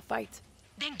going to be a fight.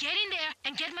 Then get in there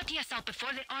and get Matthias out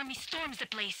before the army storms the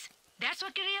place. That's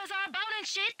what guerrillas are about and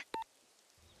shit.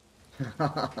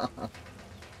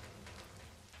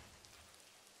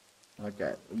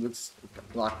 Okay, it looks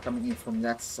like coming in from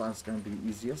that side is going to be the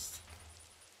easiest.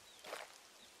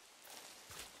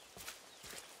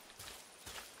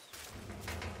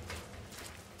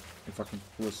 If I can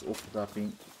pull this off without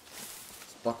being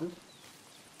Spotted.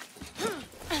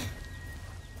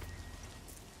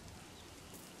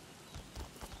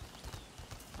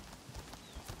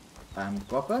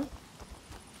 Copper.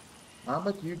 How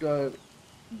about you go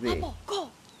there? Go.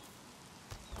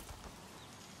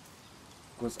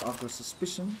 Because I've got a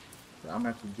suspicion that I'm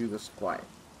going to have to do this quiet.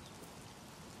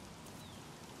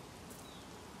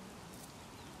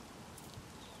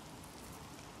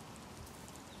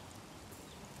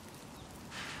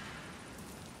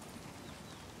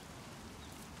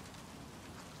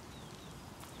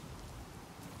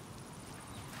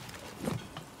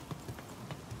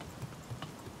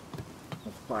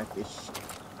 Five-ish.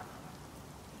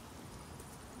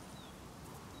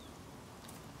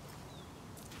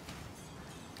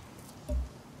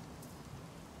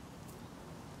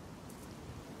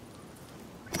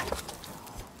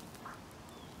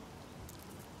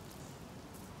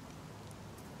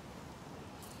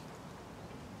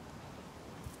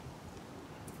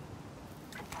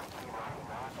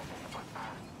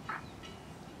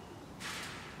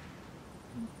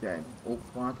 Okay,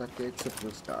 opmaat dat jy het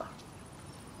sit daar.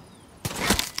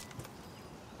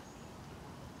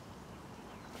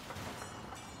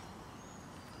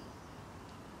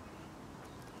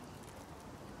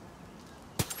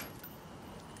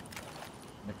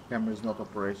 The camera is not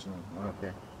operational.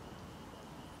 Okay.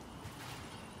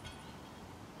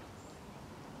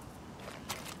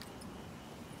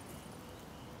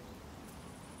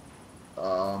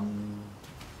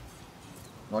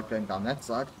 Not going down that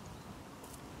side.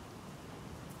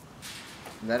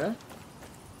 Ladder?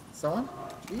 Someone?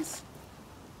 Please?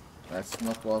 That's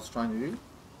not what I was trying to do.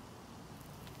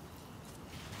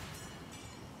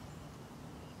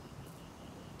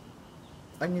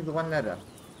 I need the one ladder.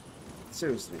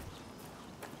 Seriously.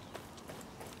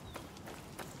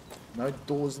 No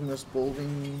doors in this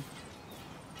building.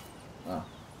 Ah.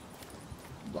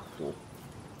 Locked door.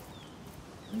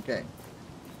 Okay.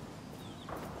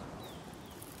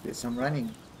 Yes, I'm running.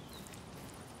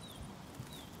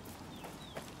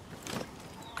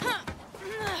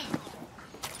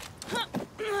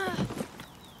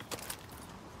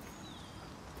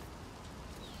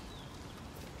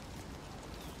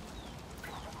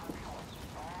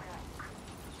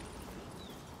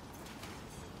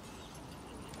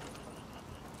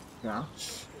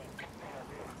 Crouch.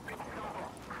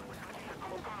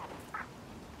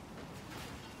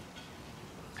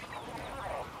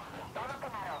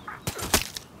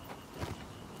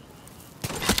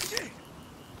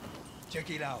 Check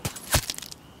it out.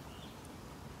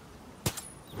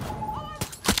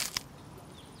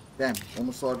 Damn,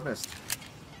 almost saw it missed.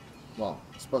 Well,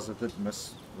 I suppose I did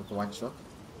miss with the one shot.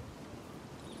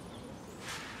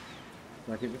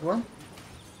 Did I get it one?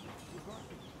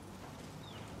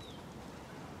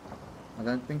 I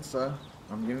don't think so.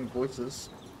 I'm hearing voices.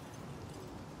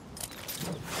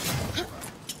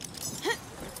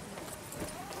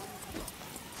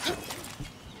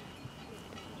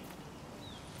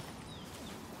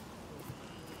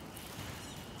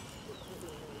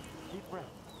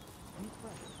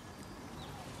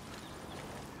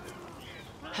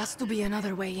 Has to be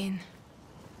another way in.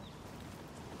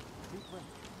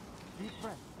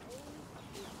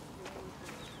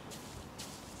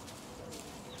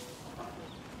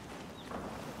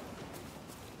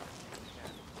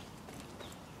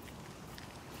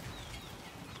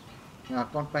 No, I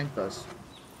can't paint those.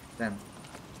 Damn.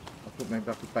 I thought maybe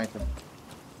I could paint them.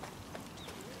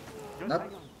 Nope.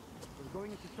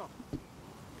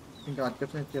 I think I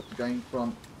definitely have to go in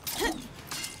from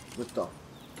the top.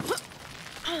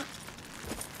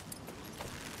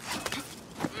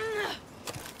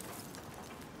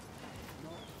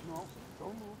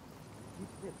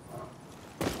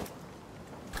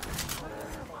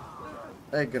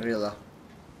 Hey, Guerilla.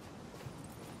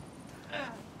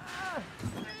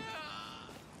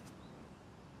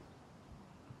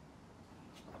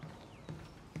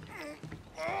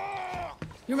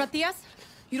 You're Matias?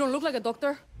 You don't look like a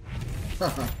doctor.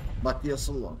 Matias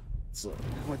alone. So.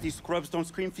 What, these scrubs don't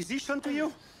scream physician to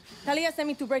you? Talia sent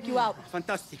me to break you out.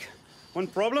 Fantastic. One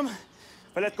problem?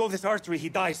 If I let go of this artery, he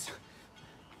dies.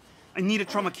 I need a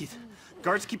trauma kit.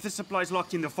 Guards keep the supplies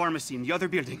locked in the pharmacy in the other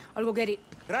building. I'll go get it.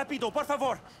 Rápido, por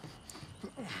favor!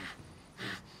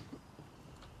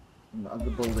 In the other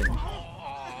building.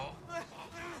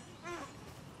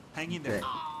 Hang in there. Okay.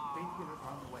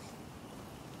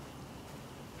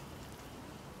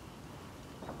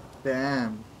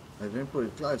 Damn, they've been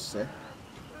pretty close, eh?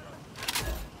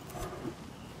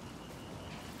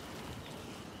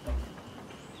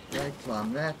 Okay,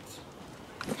 climb that.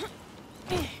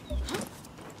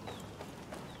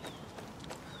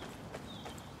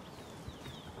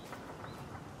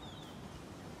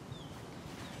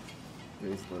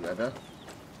 There's the ladder.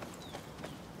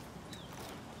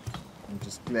 I'm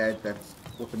just glad that's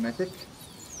automatic.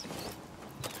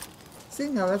 See,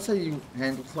 now that's how you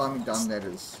handle climbing down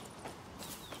ladders.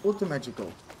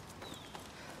 Automagical.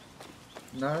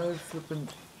 No flippin'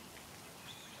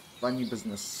 funny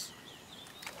business.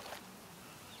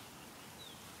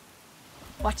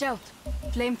 Watch out!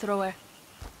 Flamethrower.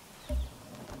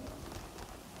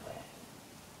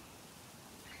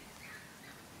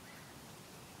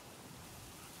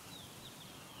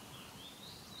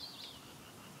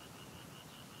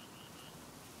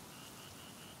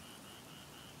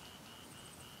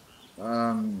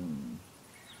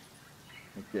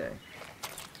 Okay.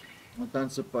 I don't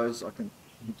suppose I can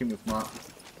hit him with my...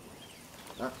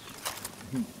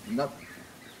 Nope.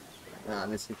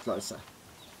 Let's get closer.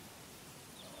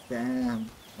 Damn.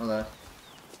 Hello.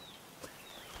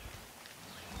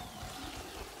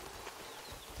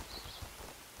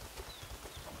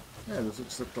 Yeah, this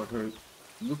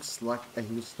looks like a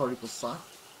historical site.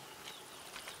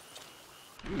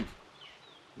 Ooh.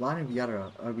 Line of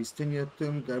Yara, his tenure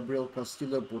term Gabriel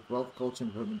Castillo brought wealth, culture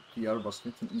and development to Yara by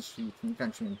strengthening industry within the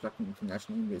country and attracting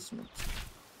international investment.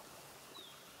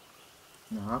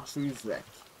 Now how true is that?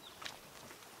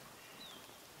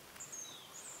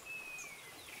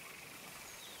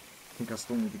 I think I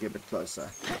still need to get a bit closer.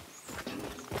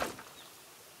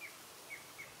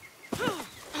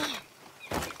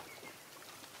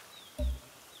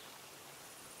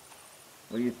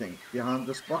 What do you think? Behind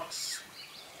this box?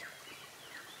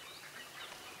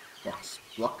 Box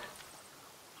block.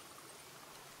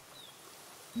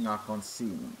 No, I can't see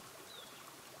me.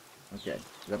 Okay,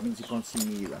 that means you can't see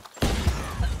me either.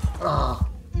 Ah!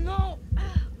 No!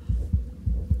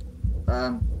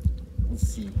 Let's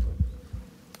see.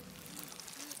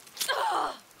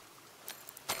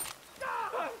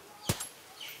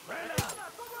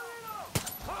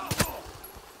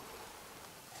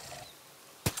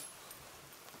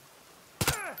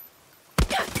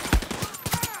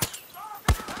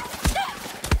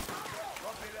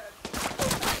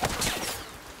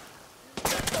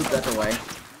 That away.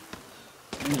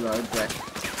 Reload that.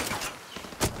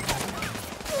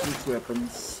 Switch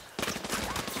weapons.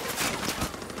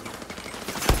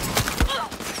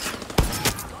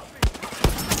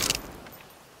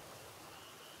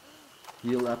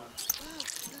 Heal up.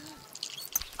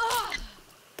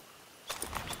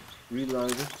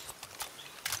 Reload it.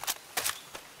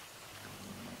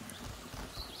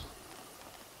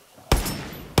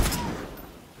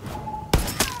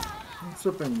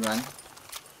 Swip and run.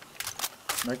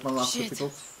 Make my life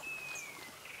difficult.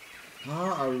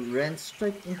 Ah, I ran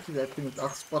straight into that thing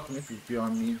without spotting it with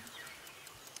behind me.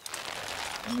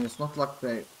 I mean, it's not like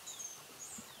they're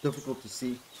difficult to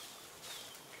see.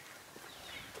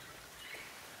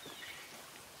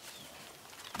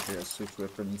 Okay, switch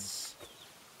weapons.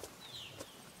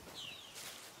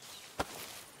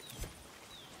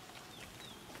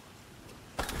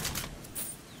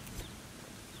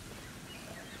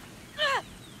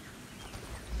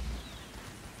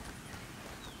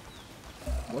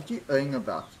 What are you earning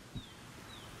about?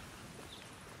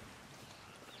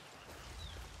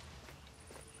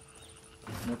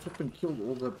 I flippin' killed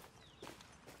all the...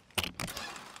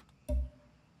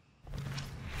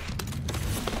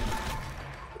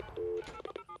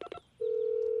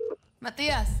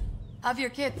 Matthias, have your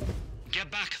kit.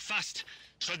 Get back, fast.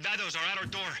 Soldados are at our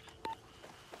door.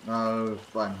 No,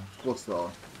 fine. Of course they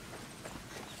are.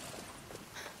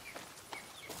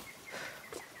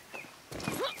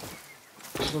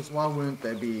 Because why wouldn't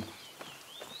they be?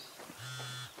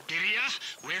 Guerilla,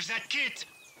 where's that kit?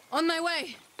 On my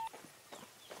way.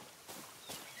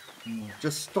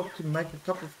 Just stop to make a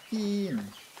cup of tea and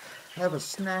have a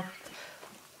snack.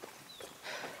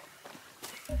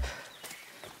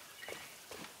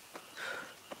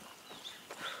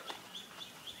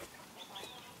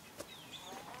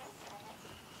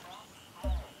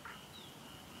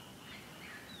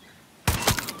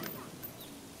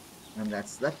 And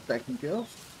that's that taken care of.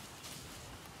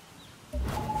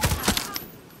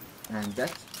 And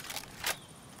that.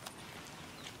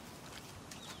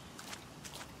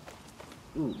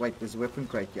 Ooh, wait, there's a weapon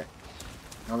crate here.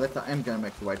 Now that I am gonna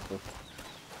make the wait for.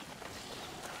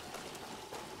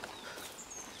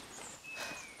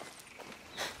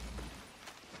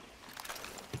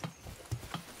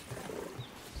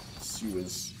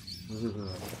 Sewers.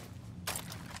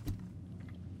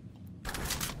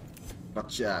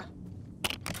 Gotcha.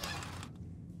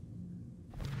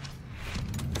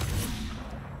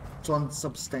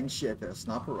 Transubstantiator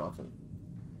sniper rifle.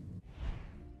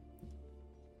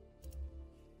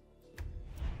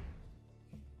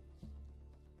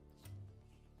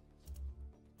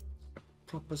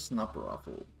 cheaper sniper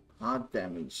rifle. Hard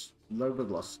damage, low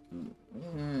velocity.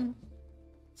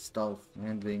 Stealth,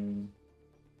 handling.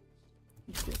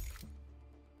 Okay.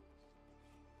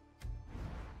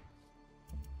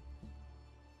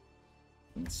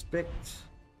 Inspect.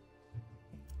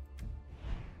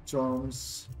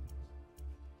 Charms.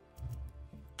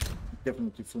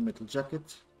 Definitely full metal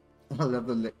jacket. I love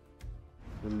the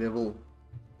level.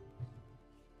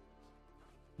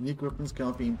 Unique weapons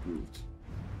cannot be improved.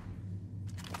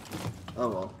 Oh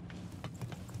well.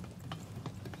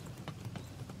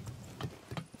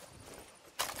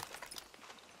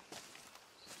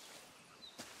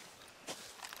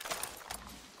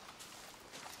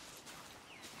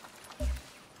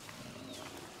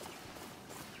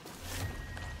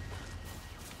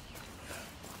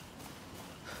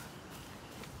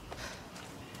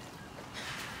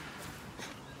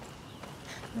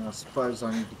 I suppose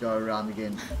I need to go around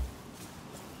again.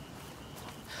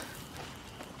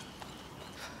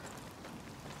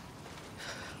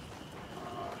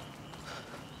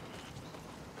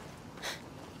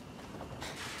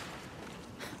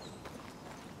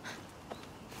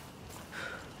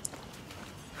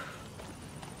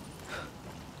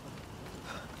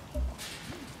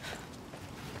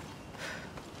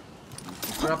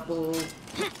 Grapple.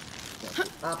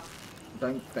 Up.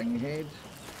 Don't bang your head.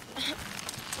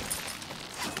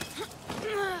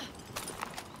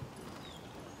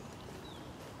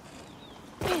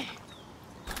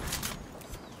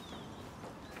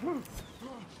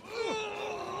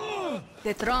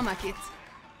 The trauma kit.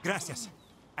 Gracias.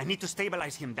 I need to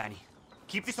stabilize him, Dani.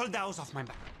 Keep the soldados off my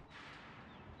back.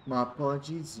 My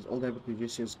apologies, all that with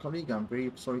Yoshi's colleague. I'm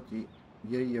very sorry to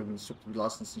hear you have been stripped of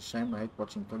license and shame. I hate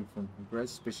watching Tony from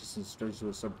progress, especially since stories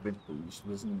were so preventable. You should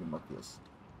listen to Matthias.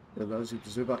 There are those who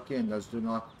deserve our care and those who do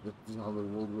not. That is how the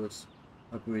world works.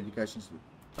 Hope your education is.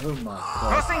 Oh my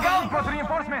god. Crossing out, got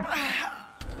reinforcement!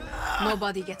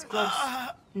 Nobody gets close.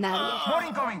 Nadie. More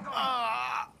incoming!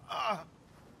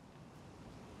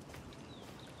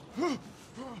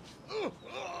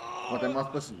 What am I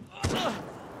supposed to do?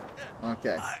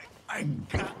 Okay. I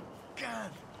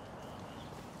can't.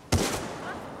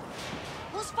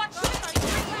 Who's fucking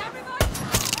everybody?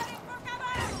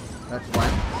 That's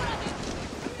one.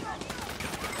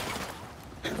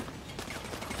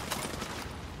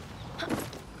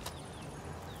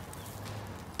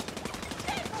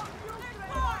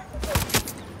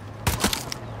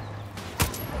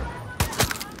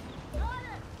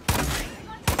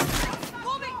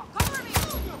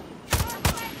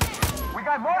 We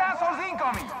got more assholes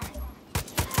incoming!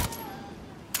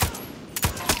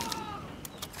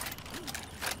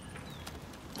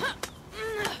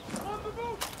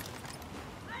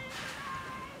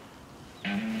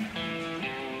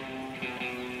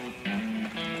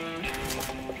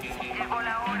 Llegó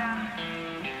la hora.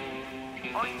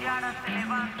 Hoy Yara se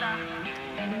levanta.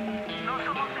 No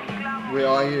somos esclavos. Where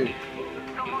are you?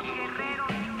 Somos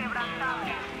guerreros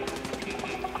inquebrantables.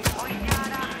 Hoy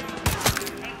Yara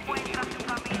encuentra su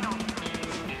camino.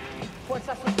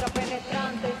 Fuerzas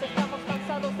ultrapenetrantes, estamos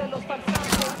cansados de los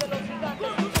farsantes, de los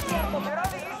gigantes del tiempo. La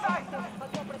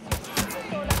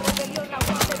rebelión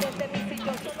aguante desde mi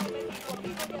sillón, solo me digo,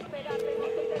 vivo de esperarte, no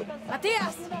estoy descansando.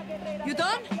 Matthias, you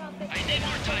done? I need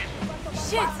more time.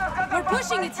 Shit, we're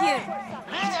pushing it here.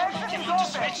 You want to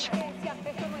switch?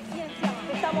 Esto no es ciencia,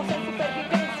 estamos en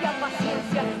supervivencia,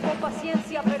 paciencia, con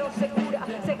paciencia pero segura.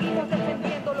 Seguimos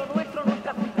defendiendo lo nuestro,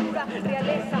 nuestra cultura,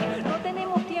 realeza. No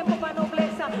tenemos tiempo para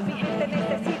nobleza, mi gente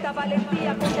necesita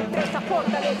valentía, con destreza,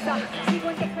 fortaleza. Sigo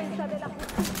en defensa de la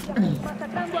justicia,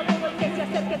 masacrando a todo el que se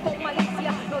acerque con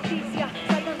malicia. Noticias,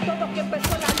 salgan todos que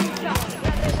empezó la lucha.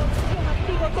 La revolución,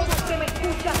 activo todos que me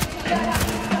escuchan. Yara,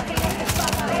 saquen esta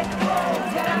espada,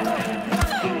 Yara, no,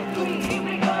 1, 2, 3, here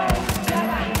we go.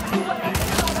 Yara, suban la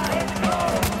espada,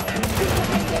 escucha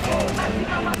que llegó,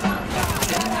 máxima matanza.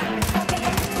 Yara, saquen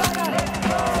esta espada,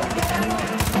 Yara, no.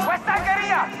 Where's that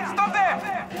Guerilla? Stop there!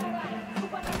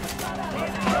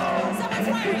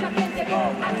 Escucha que llegó,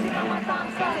 máxima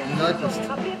matanza.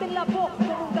 Aprieten la voz con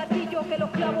un gatillo, que los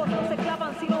clavos no se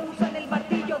clavan si no usan el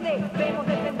martillo. Debemos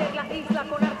defender la isla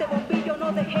con arte bombillo.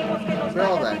 No dejemos que nos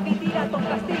vaya a dividir a Don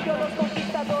Castillo. Los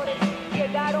conquistadores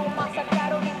llegaron,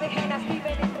 masacraron indígenas,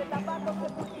 viven entre tabacos que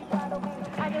cultivaron.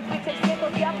 Años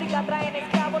 1600 de África traen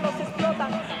esclavos, los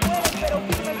explotan, mueren pero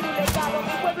firme su legado.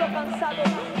 Mi pueblo cansado,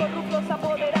 corruptos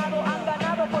apoderados, han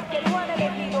ganado porque no han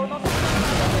elegido. No se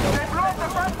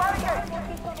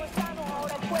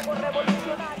ahora el fuego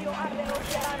revolucionario arde los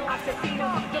ciudadanos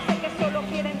asesinos. Yo sé que solo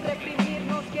quieren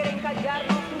reprimirnos, quieren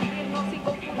callarnos, hundirnos y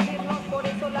confundirnos. Por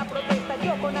eso la protesta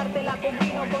yo con arte la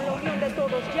combino, con la unión de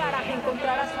todos Yara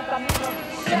encontrará su camino.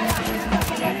 Yara,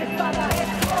 saquen las espadas,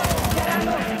 Yara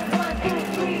no, 1, 2,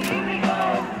 3, here we go.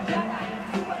 Yara,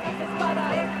 suban las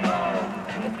espadas,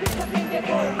 escucha quién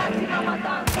llegó, máxima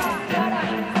matanza. Yara,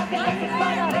 saquen las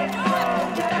espadas,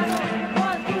 Yara no,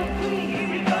 1, 2, 3, here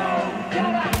we go.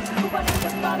 Yara, suban las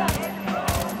espadas,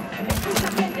 escucha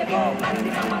quién llegó,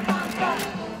 máxima matanza.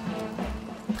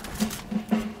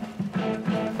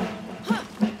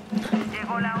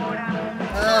 Llegó la hora.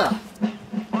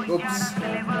 Hoy Yara se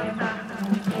levanta.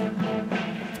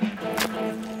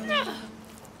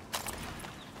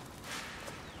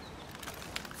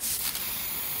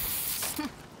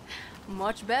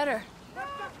 Much better.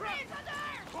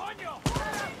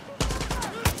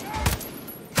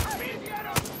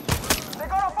 They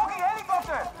got a fucking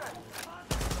helicopter!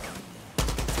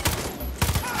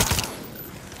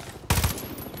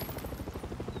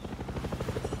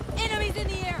 Enemies in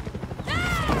the air!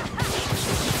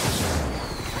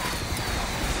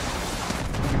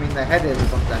 You mean the head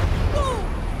helicopter?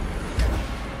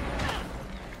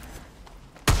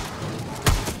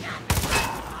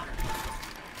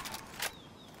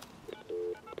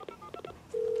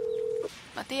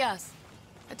 Matias,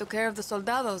 I took care of the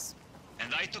soldados.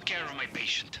 And I took care of my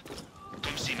patient.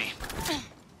 Come see me.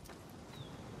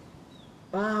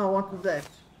 What was that?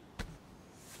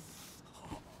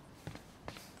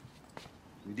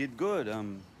 You did good,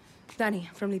 Dani,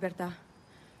 from Libertad.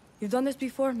 You've done this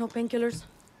before? No painkillers?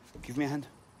 Give me a hand.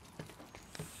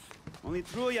 Only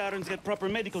true Yarans get proper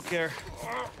medical care.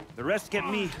 The rest get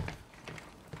me.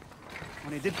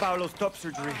 When I did Paolo's top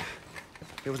surgery,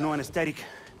 there was no anesthetic.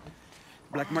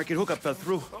 Black market hookup fell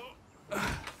through.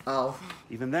 Ow.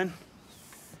 Even then,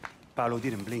 Paolo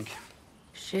didn't blink.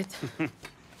 Shit.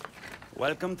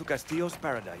 Welcome to Castillo's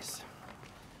paradise.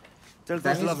 Tell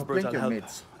That those is lovebirds I'll blinker help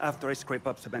mates. after I scrape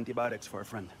up some antibiotics for a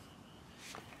friend.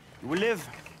 You will live.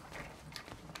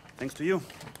 Thanks to you.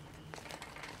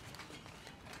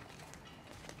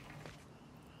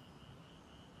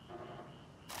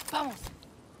 Vamos.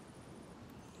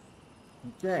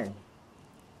 Okay.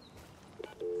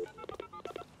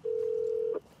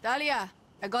 Dalia,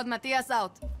 I got Matias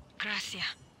out. Gracias.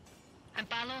 And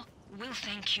Paolo will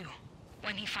thank you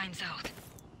when he finds out.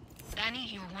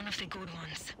 Dani, you're one of the good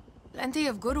ones. Plenty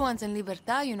of good ones in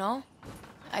Libertad, you know.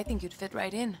 I think you'd fit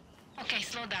right in. Okay,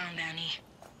 slow down, Dani.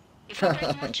 If we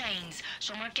break more chains,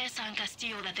 so Marquesa and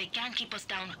Castillo that they can't keep us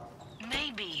down,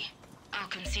 maybe I'll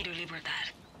consider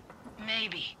Libertad.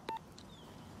 Maybe.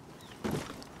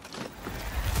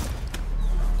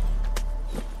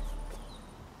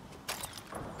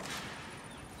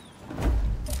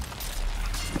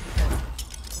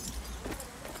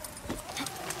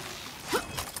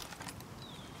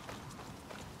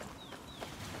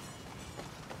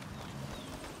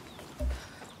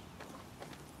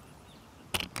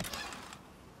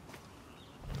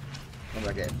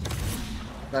 Okay.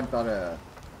 Gunpowder.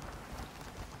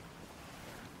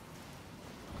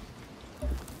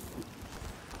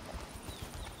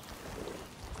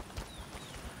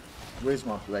 Where's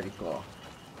my bloody car?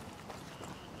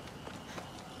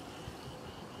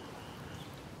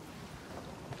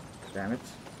 Damn it.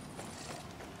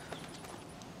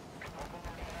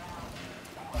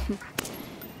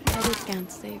 Medic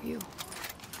can't save you.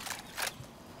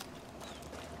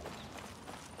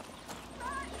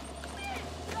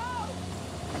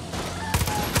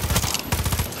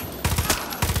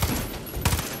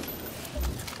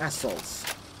 Assholes.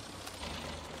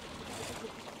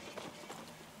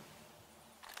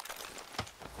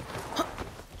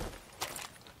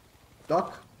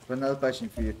 Doc, another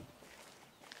patient for you.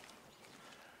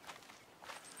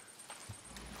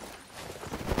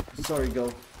 Sorry,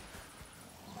 go.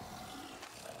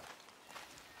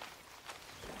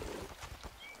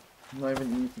 Not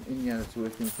even in here that's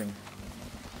worth anything.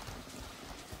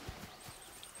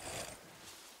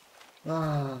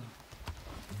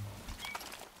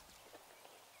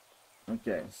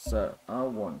 Okay, so I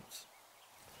want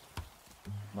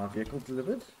my vehicle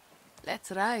delivered.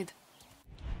 Let's ride.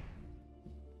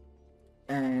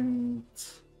 And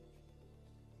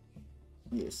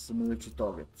yes, the military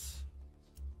targets.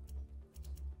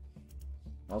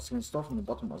 I was going to start from the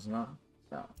bottom, wasn't I?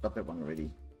 Yeah, got that one already.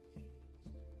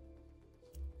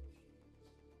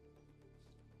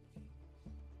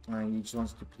 He just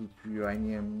wants to deplete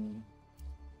uranium.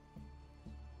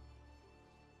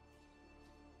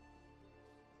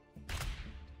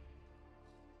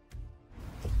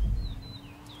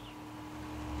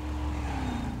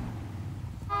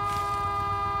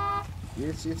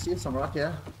 Yes, I'm right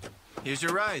here. Here's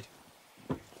your ride.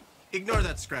 Ignore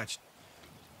that scratch.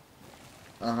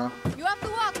 Uh-huh. You have to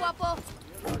walk, Guapo.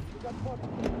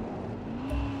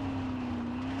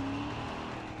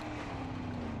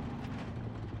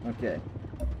 Okay.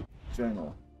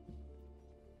 Journal.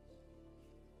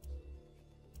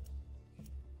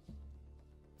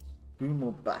 Do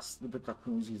more bust. The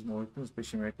Betacuns use more weapons,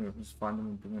 especially American weapons, find them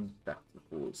and bring them back to the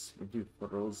force. We do for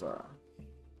Rosa.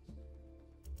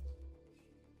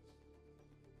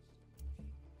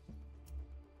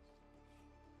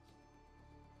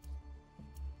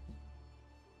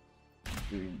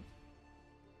 Doing.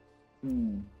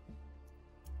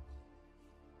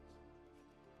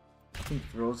 I think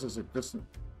Rosa's a distant,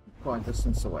 quite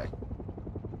distance away.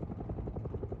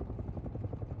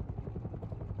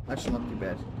 Actually, not too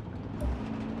bad.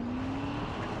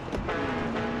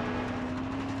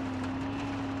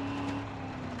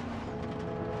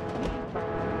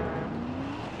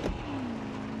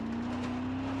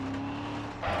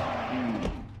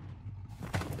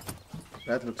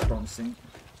 That looks promising.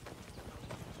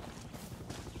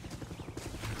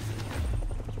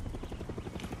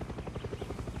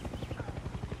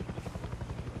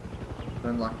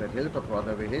 Don't like that helicopter right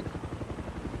overhead.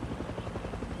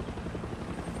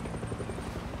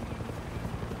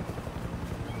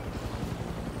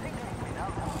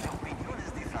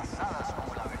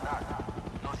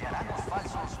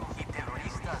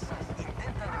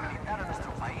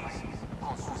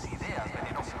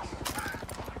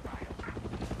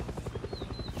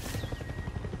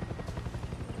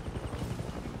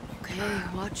 Okay,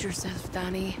 watch yourself,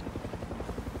 Dani.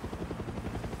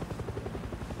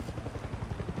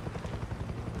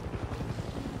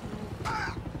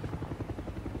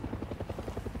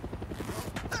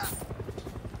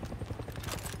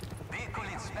 Vehicle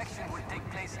inspection will take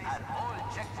place at all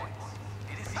checkpoints.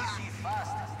 It is easy,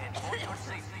 fast, and for your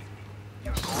safety.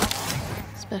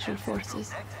 Special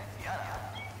forces.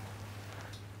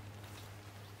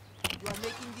 You are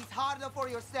making this harder for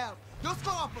yourself. Just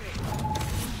cooperate.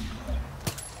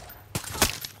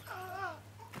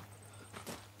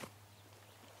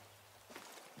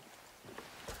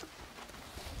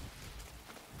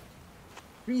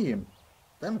 Free him.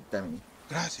 Damn it, Dani.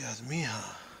 Gracias,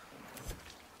 mija.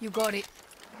 You got it.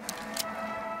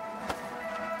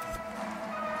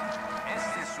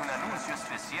 Este es un anuncio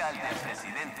especial del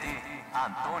presidente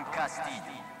Anton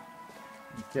Castillo.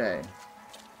 Okay.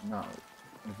 Now,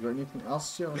 have you got anything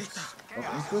else here of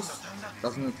interest?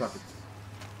 Doesn't look like it.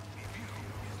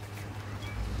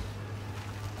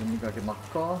 Let me go get my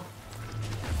car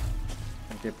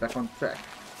and get back on track.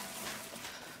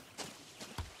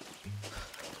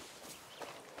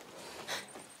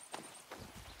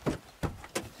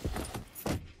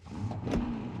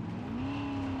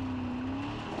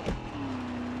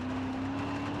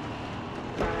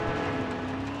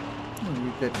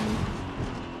 Look at me.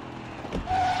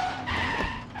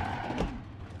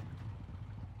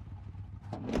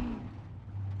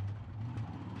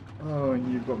 Oh,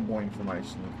 and you've got more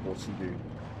information, of course you do.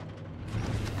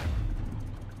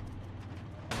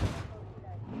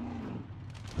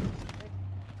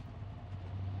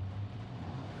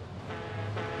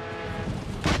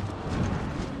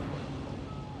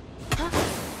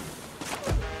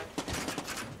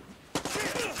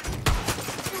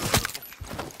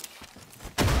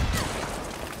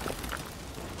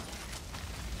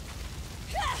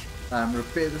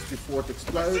 Repair this before it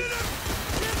explodes.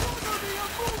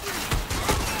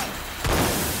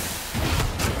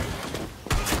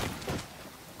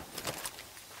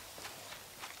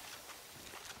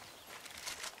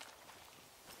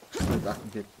 So I can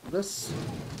get this.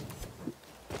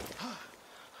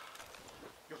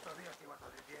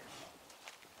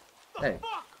 Hey,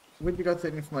 where'd you get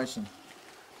that information?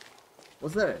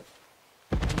 Was that it?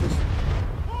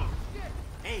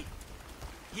 Hey,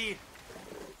 here.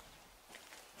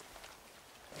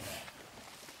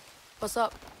 What's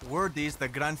up? Word is the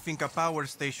Gran Finca power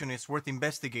station is worth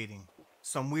investigating.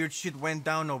 Some weird shit went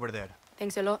down over there.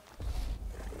 Thanks a lot.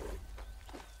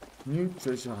 New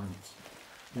treasure hunt.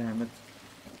 Damn it.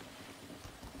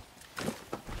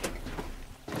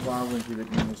 Why wouldn't you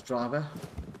let me in this driver?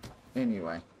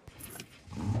 Anyway.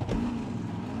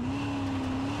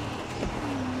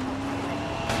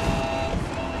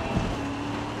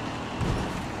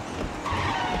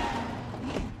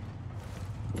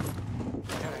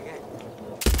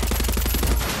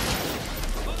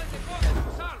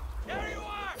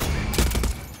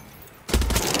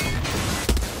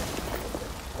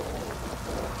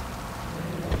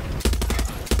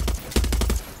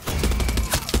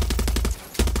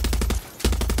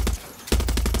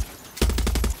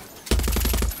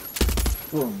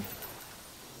 Boom.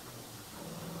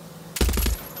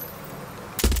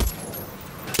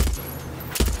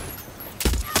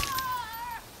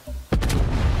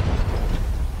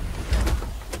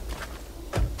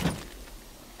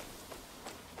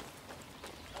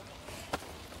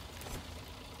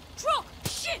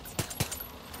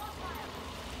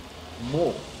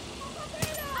 more.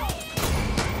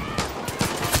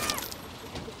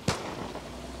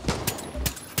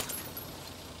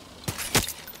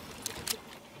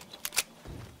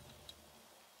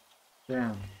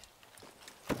 Damn.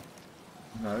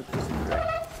 No, this isn't great.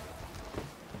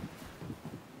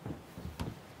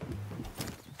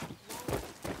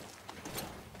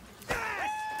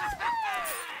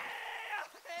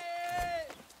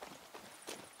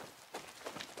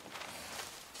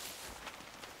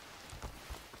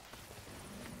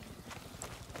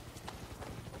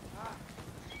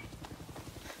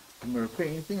 I'm gonna repair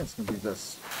anything, it's gonna be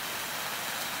this.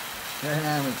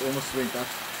 Damn, it's almost went up.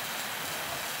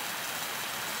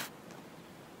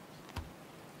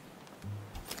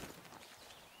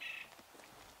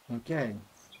 Okay.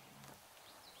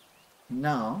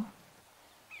 Now,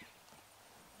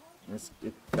 let's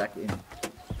get back in.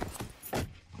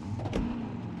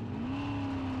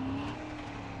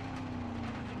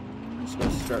 I'm just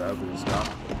going straight over this guy.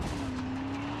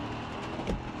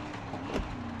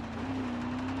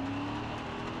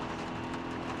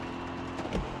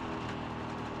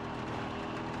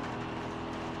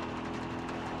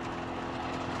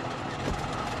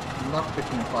 I'm not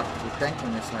picking a fight with the tank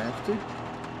unless I have to.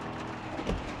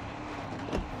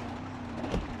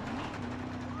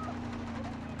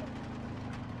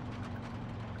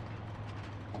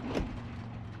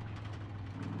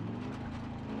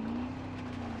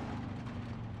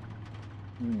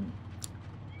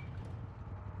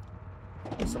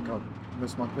 Looks like I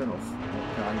missed my turn off.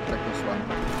 Can I take this one?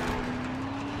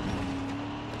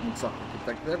 Looks like I can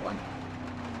take that one.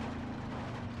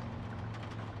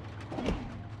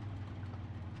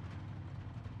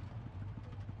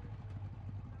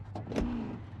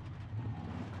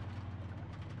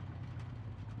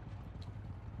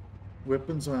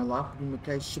 Weapons on a life in the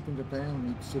case shipping container. We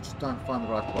need to search the time to find the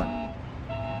right one.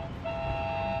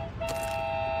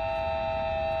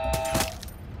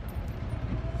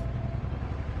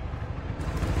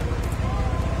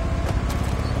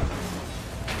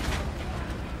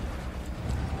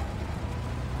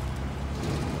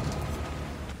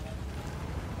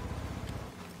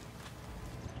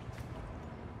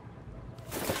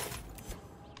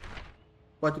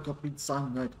 Quite a complete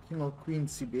sign note. King or Queen,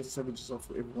 CBS savages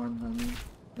offer everyone, honey.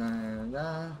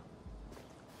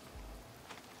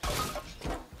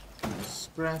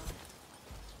 Scrap.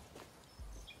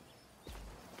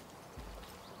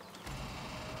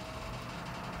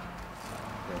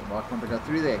 Okay, why can't I go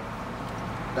through there?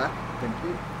 That, thank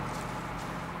you.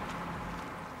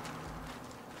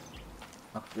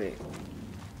 Up there.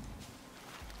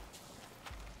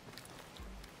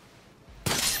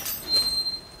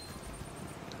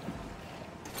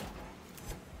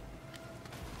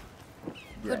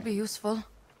 Could be useful.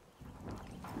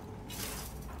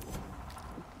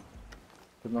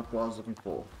 But not what I was looking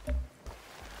for.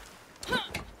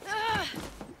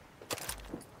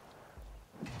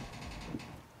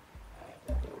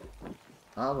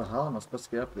 How the hell am I supposed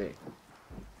to get up there?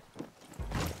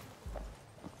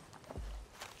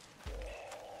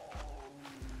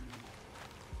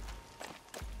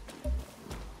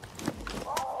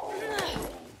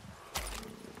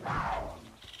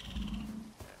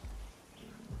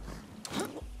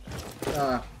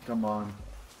 Ah, come on.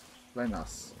 Play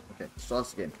nice. Okay,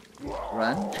 start again.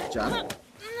 Run, jump.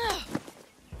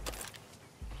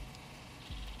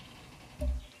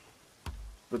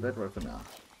 Put that right for now.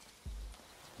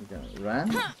 We're gonna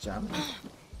run, jump,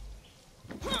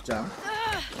 jump.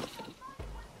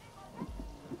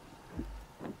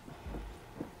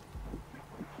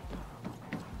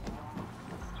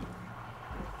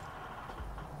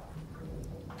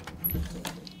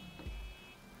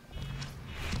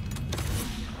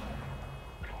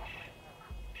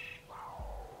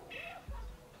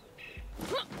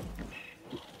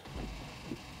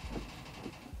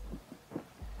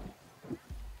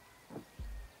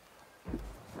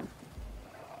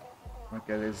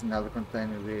 Okay, there's another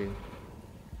container there.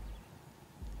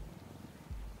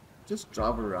 Just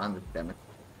drive around it, damn it.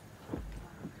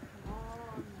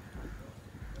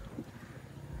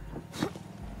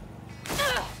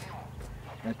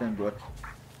 That didn't work.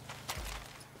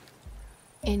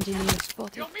 Engineer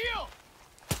spotted.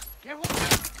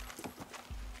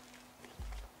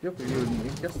 Yep, you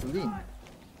need gasoline.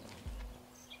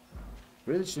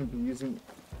 Really shouldn't be using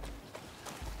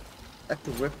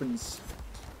active weapons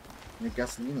in a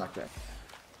gasoline like that.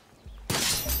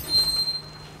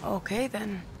 Okay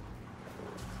then.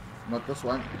 Not this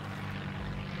one.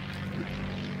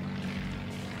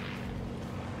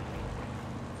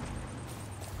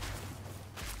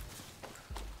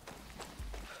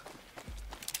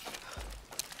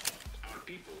 Our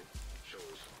people chose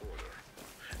order.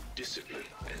 discipline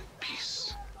and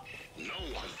peace. No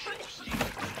one draws near.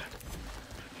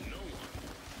 No one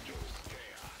draws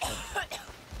near.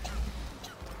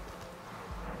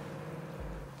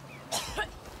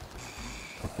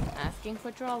 Asking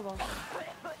for trouble.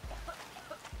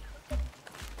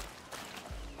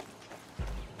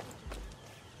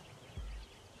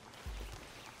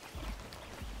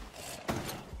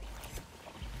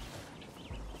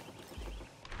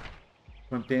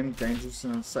 Contain dangerous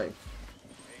and unsafe.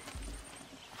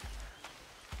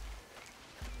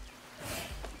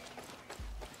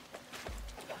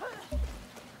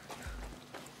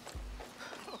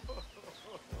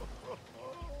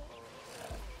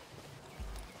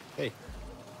 Hey.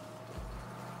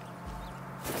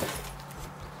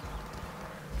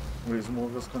 Where's more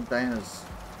of those containers?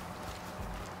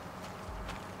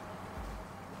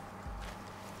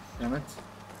 Damn it.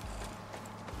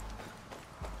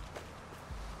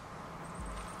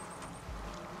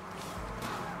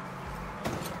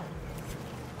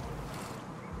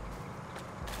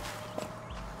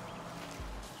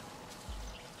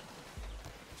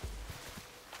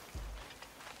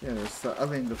 Yeah, there's the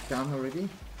other end of town already.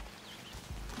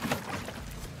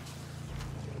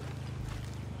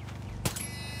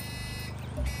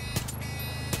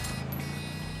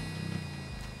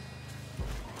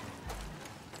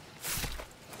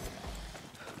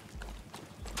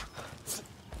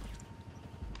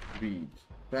 Read.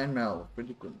 Fan mail,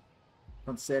 pretty good.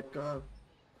 Fonseca,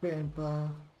 Grandpa.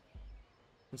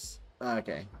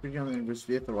 Okay, pretty on the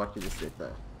University what you just said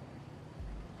there.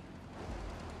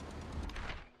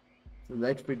 The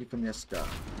late Freddy Finesca.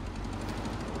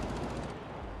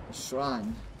 A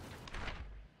shrine.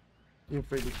 Dear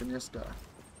Freddy Finesca.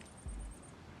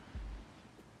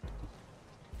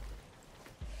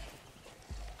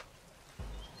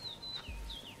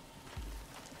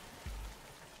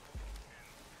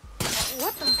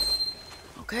 What the?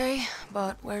 Okay,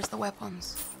 but where's the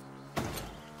weapons?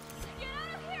 Get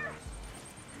out of here!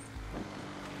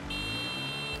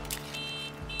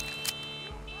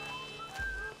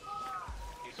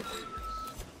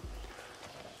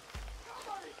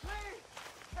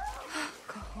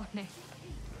 Cojones.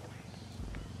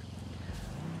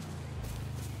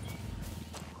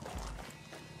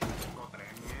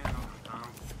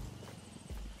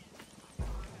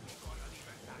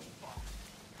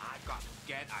 I got to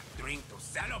get a drink to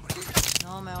celebrate.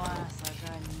 No me van a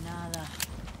sacar nada.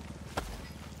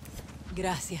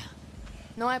 Gracias.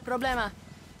 No hay problema.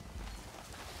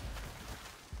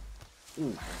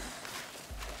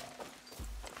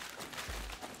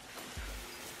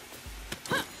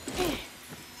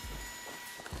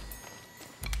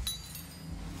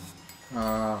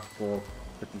 Ah, for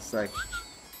goodness sake.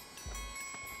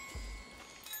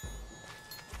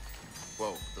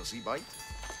 Whoa, does he bite?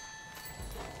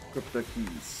 Crypto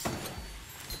keys.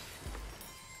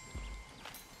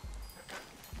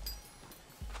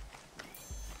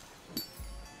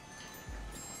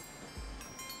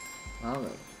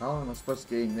 How am I supposed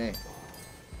to get in there?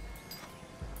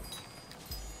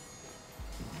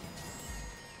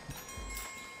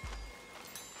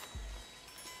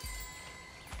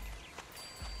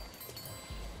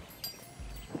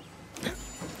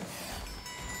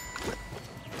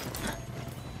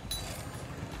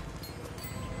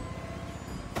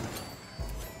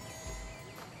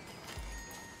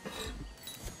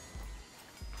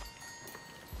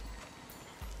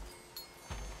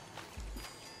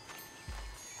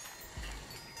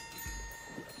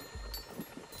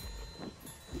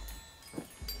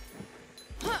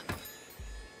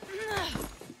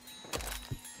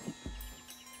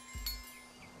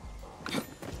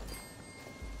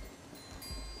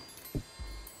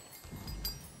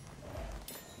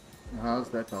 How's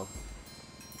that help?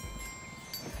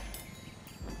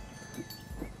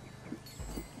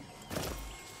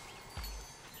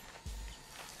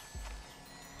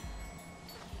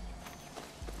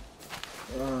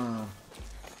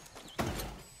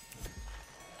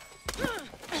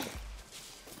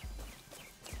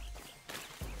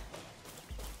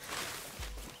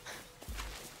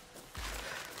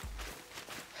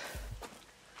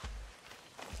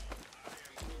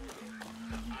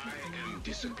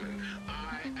 Discipline.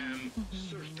 I am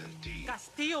certainty.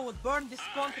 Castillo would burn this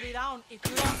country down if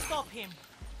you don't stop him.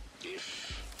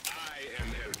 If I am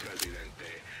El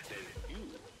Presidente, then you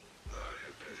are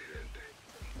El Presidente.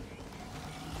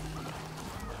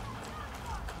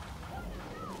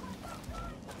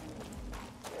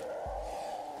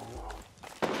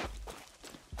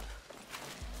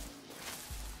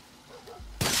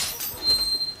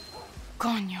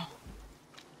 Coño.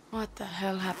 What the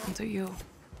hell happened to you?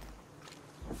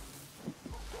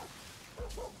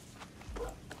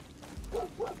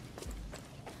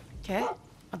 Okay,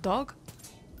 a dog?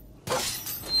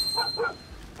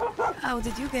 How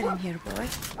did you get in here, boy?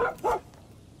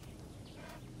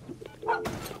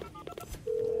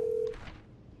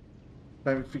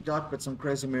 Baby freaked out, but some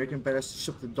crazy American badass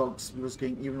ship the dogs. He was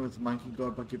getting even with the monkey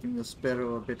god by giving the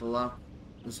sparrow a better life.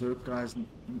 This hurt guys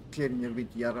clearly never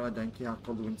beat Yara. I don't care how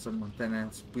cold the winds in Montana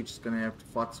and we're just gonna have to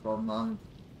fight Skull Island.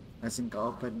 I think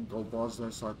I'll pay in gold bars though,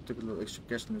 so I took a little extra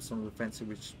cash and some of the fancy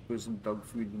rich person dog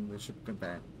food in the ship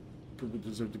container. People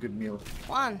deserved a good meal.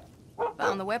 Juan,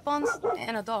 found the weapons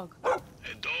and a dog. A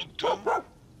dog too?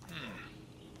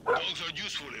 Dogs are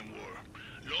useful in war.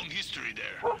 Long history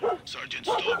there. Sergeant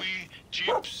Stobie,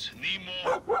 Chips,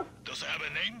 Nemo. Does it have a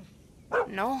name?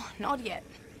 No, not yet.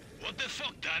 What the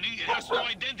fuck, Dani? It has no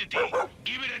identity.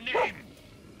 Give it a name.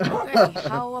 Okay,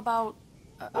 how about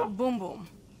Boom Boom?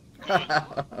 Good.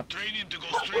 Train him to go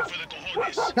straight for the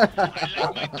cojones. I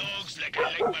like my dogs like I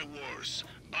like my wars.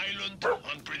 Violent,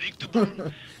 unpredictable,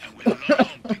 and with a lot of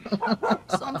humping.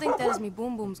 Something tells me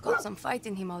Boom Boom's got some fight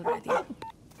in him already.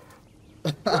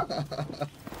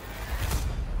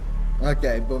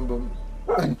 Okay, Boom Boom.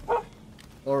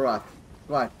 Alright,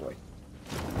 right boy.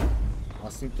 I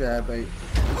seem to have a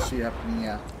issue happening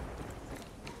here.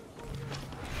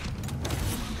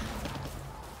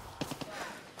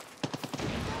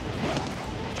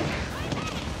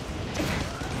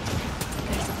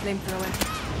 There's a flamethrower.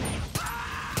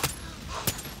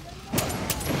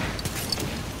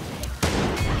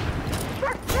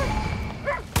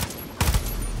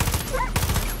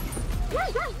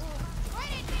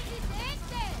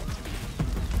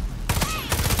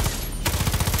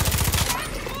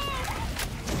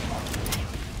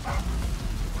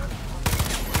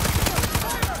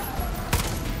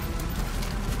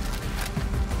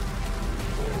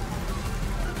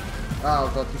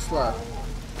 Oh, got too slow.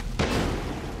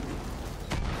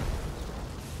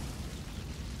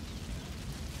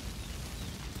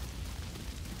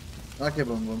 Okay,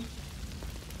 Boom Boom.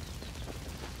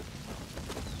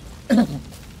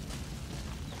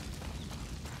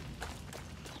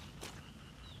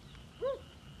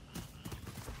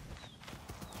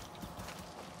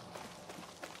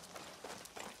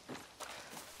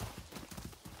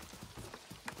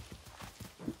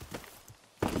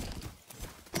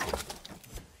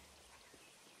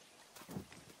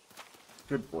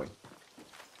 Good boy.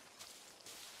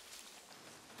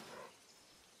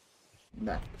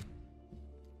 Nah.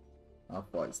 How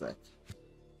far is that?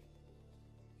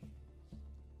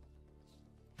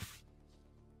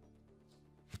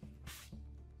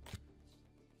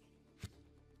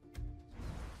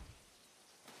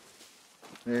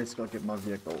 Let's go get my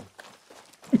vehicle.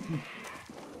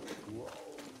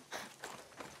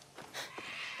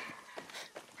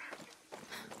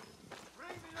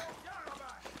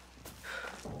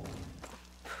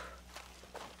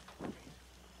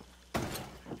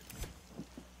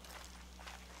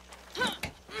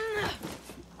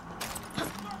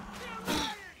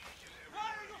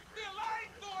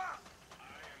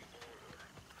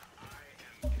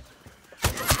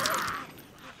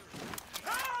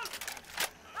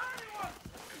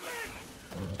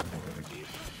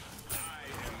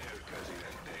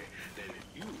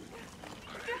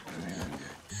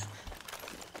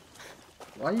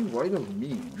 Why are you worried of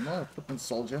me? I'm not a flippin'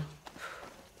 soldier.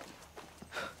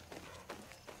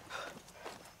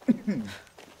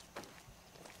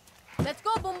 Let's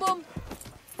go, Boom Boom!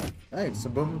 Hey, so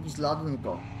Boom Boom is louder than the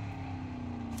car.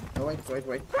 Oh,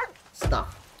 wait.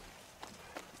 Stuff.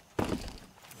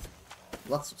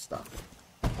 Lots of stuff.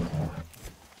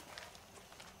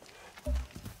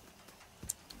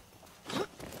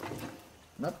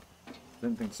 Nope.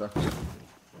 Didn't think so.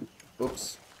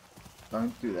 Oops.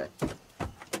 Don't do that.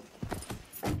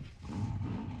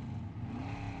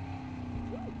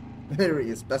 There he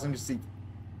is, passenger seat.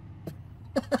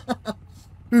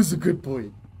 Who's a good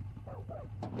boy?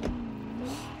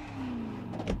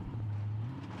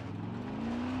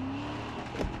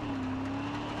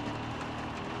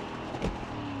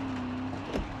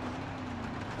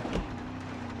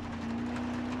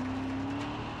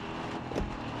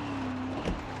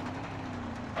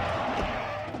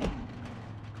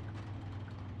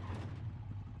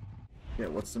 Yeah,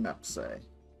 what's the map say?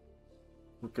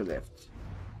 Look left.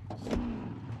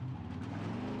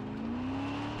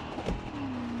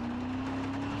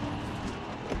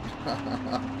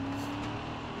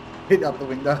 Hit out the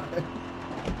window.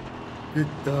 Good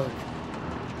dog.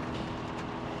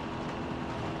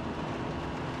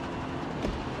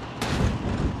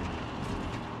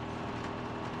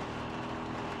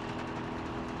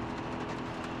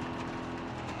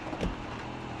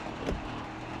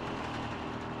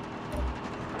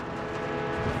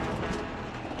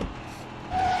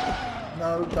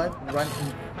 No, don't run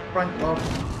in front of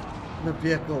the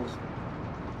vehicles.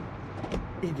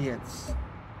 Idiots.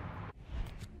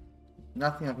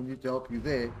 Nothing I can do to help you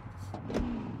there.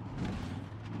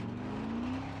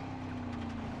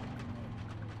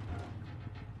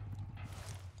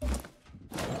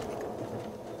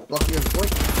 Block your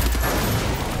voice.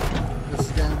 This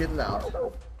is gonna get loud.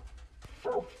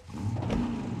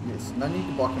 Yes, no need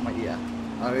to bark in my ear.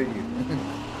 I heard you.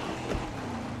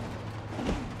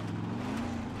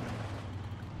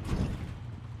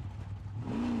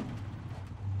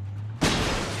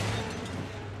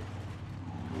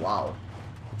 Wow.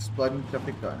 Exploding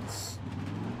traffic cones.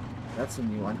 That's a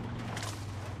new one.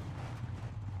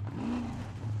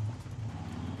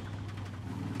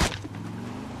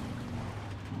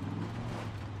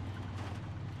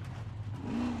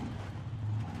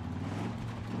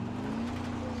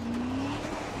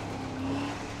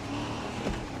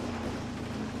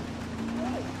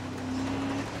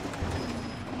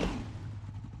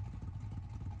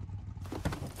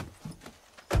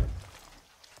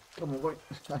 Come on, boy.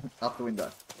 Out the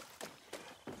window.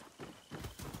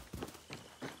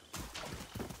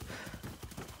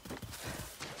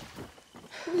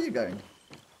 Where are you going?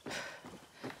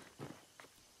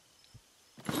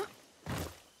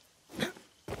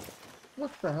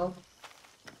 What the hell?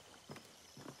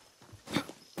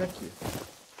 Thank you.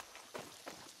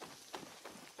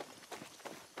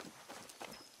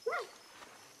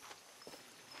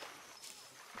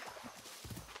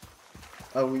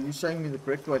 Oh, were you showing me the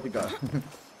correct way to go?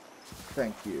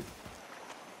 Thank you.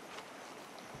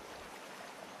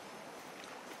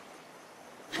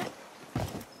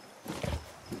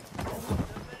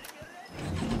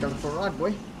 Come for a ride,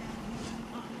 boy.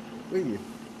 Where are you?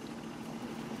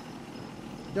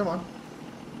 Come on.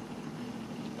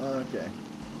 Okay.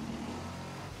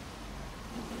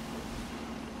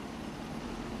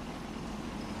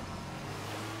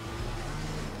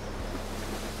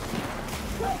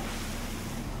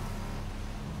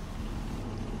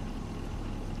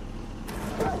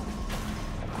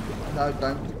 No,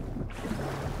 don't. No,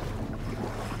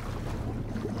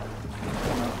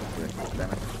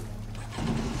 damn it.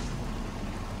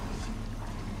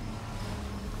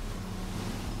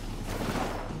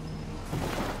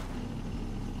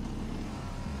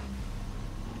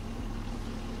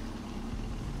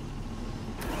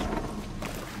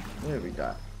 There we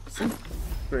go. See?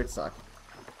 Great suck.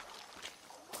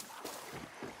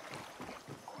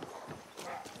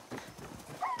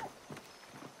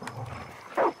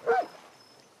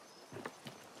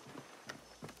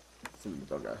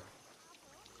 Doggo.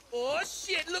 Oh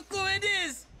shit, look who it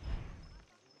is!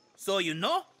 So you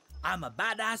know, I'm a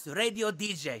badass radio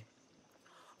DJ.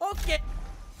 Okay,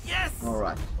 yes!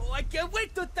 Alright. Oh, I can't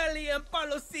wait to Tali and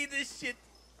Paulo see this shit.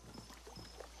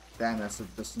 Damn, that's a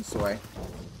distance away.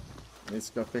 Let's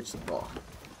go fetch the car.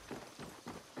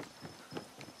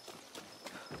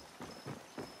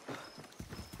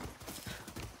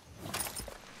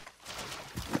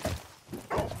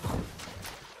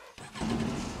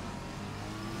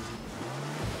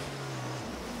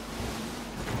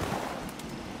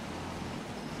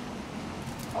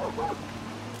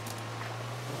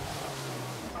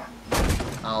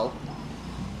 Ow.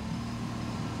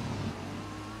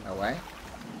 Away.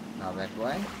 Now that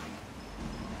way.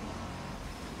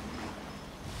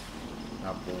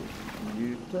 Apple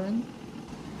U-turn.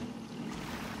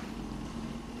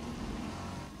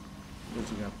 What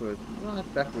you gonna put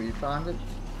right back where you found it.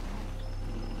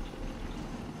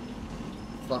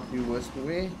 Fluff you whisk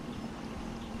away.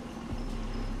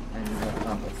 And you're gonna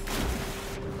come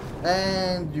off.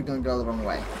 And you're gonna go the wrong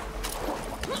way.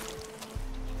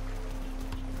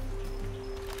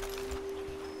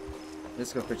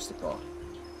 Let's go fetch the car.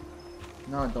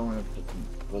 No, I don't want to put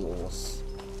the full horse.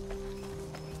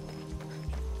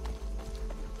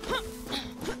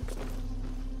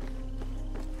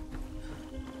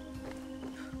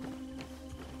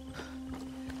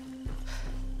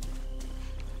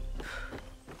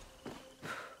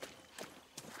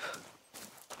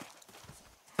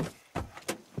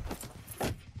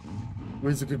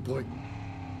 Where's the good boy?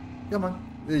 Come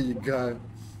on. There you go.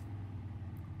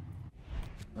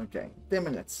 Okay, 10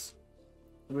 minutes.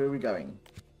 Where are we going?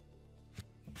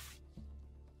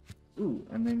 Ooh,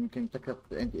 and then we can pick up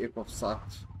the anti-aircraft sight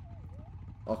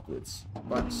afterwards.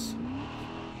 But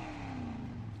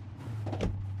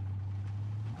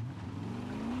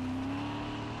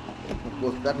of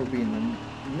course that will be in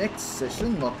the next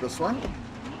session, not this one.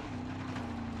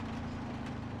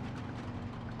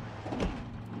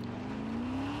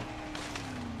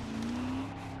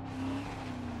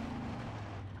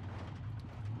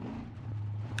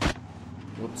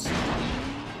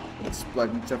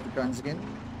 exploding traffic cones again.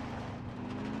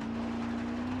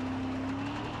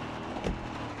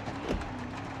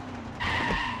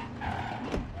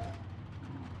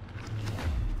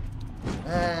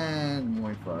 And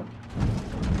more info.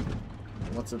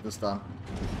 What's it this time?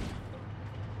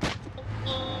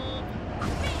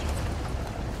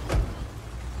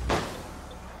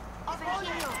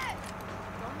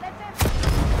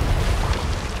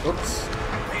 Oops.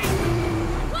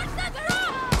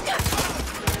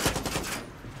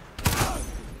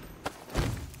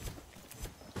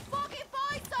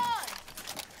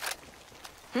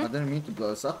 I didn't mean to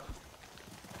blow us up.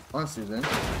 Honestly then.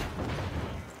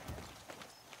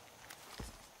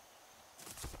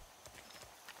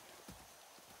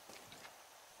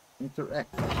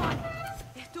 Interact.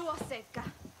 Estuvo cerca.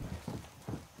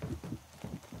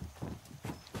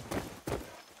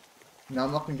 Now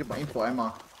I'm not gonna get my info, am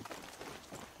I?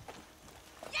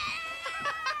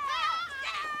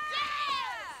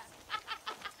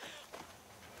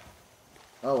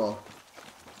 Oh well.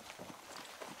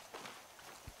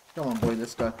 Come on, boy,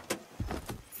 let's go.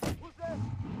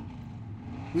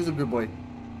 Who's a good boy?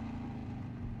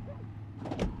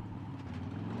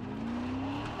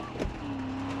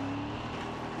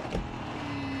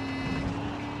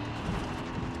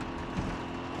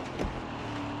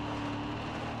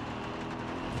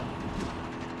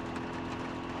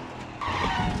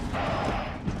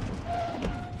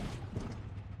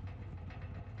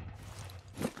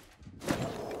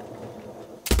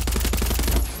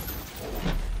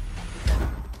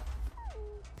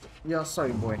 Yeah,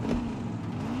 sorry boy.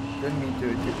 Didn't mean to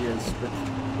hit your ears, but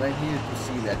I needed to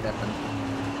see that happen.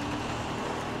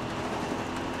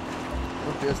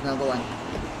 Look, there's another one.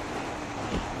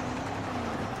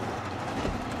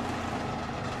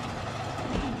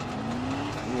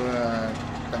 We're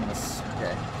done this.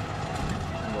 Okay.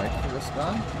 Wait for this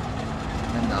guy.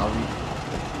 And now we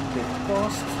get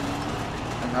past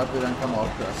and hope they don't come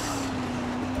after us.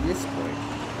 Yes boy.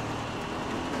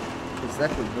 Because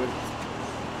that would hurt.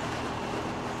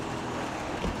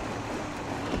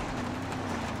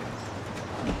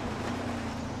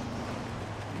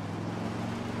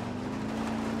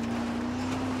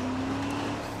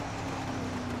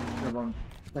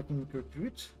 Taking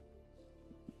recruit.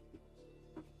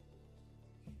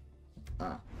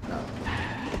 Ah, no.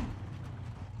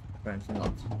 Apparently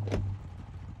not.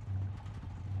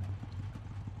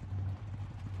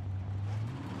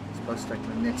 It's supposed to take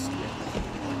the next year.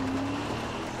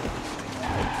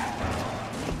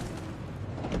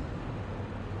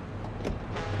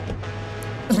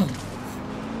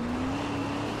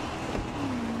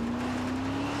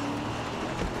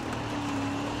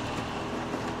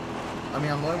 I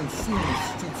mean, I'm not even seeing the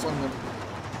streets on the...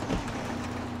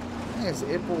 There's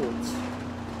airports.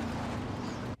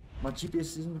 My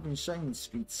GPS isn't even showing the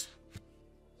streets.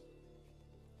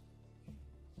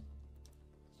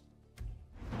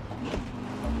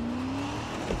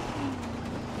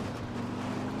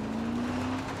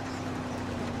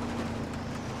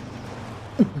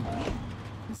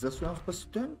 Is this where I'm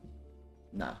supposed to turn?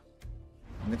 Nah.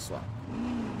 Next one.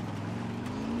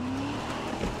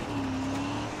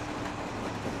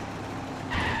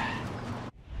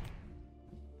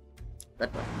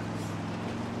 That way.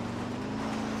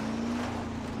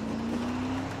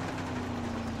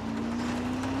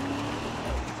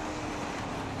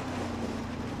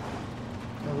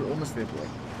 No, we're almost there, boy.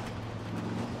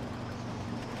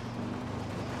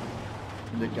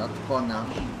 Look out the car now.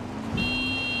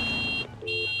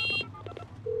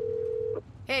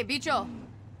 Hey, bicho.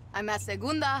 I'm at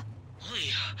Segunda.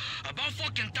 Oy, about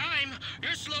fucking time.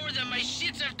 You're slower than my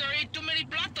shits after I ate too many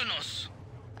plátanos.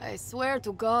 I swear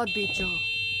to God, bicho.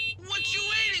 What you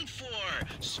waiting for?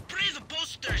 Spray the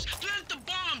posters, plant the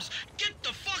bombs, get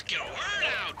the fucking word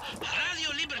out.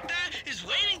 Radio Libertad is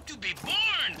waiting to be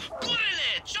born.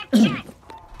 Córrele, chop chop.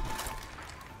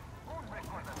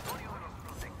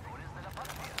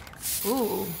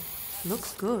 Ooh,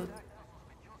 looks good.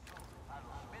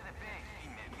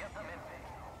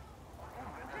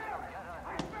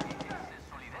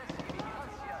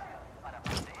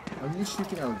 Are you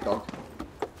shooting at a dog?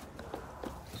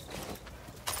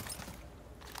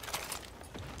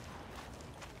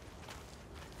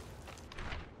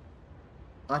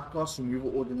 Outcast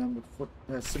removal order number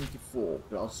 74,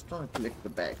 but I was trying to collect the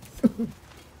bag.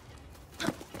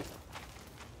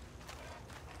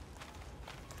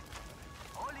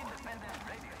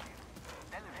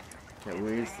 Okay,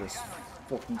 where is this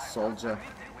fucking soldier?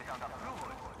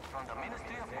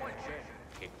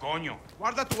 ¿Qué coño?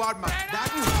 Guarda tu arma.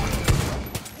 Dani.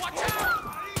 Watch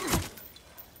out!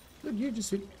 Look, you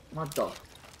just hit my dog.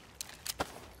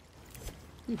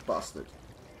 You bastard.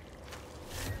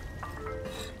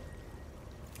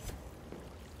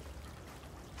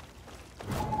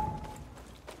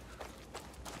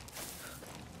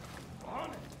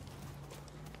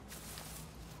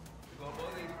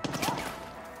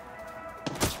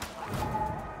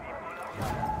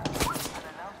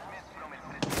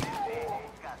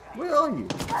 Where are you?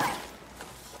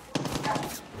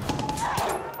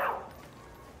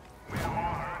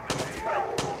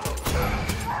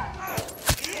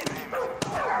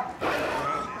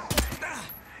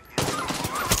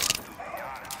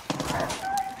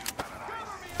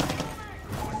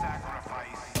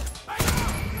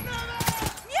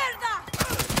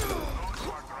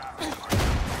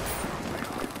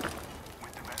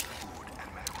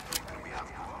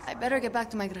 I better get back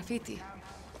to my graffiti.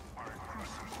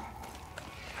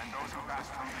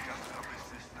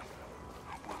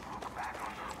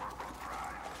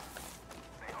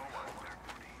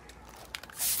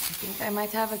 I think I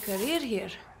might have a career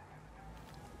here.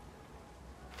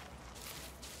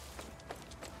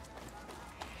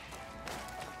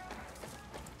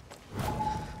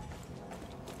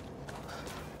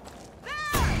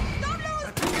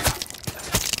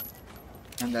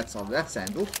 And that's all that's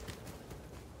handled.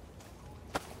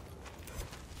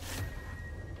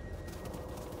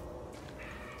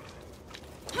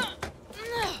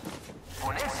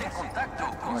 Ponerse en contacto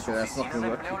con su oficina de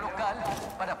empleo local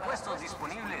para puestos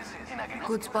disponibles en agricultura.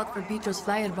 Good spot for Picho's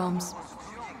flyer bombs.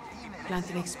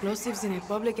 Planting explosives in a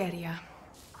public area.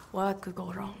 What could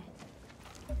go wrong?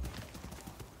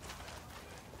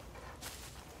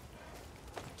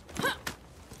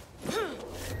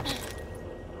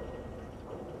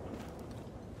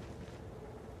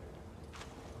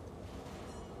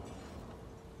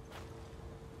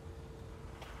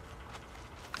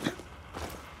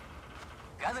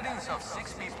 Gatherings of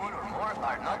 6 people or more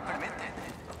are not permitted.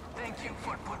 Thank you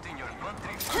for putting your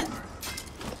country first.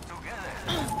 Together,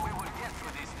 we will get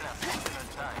through this transitional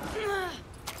time.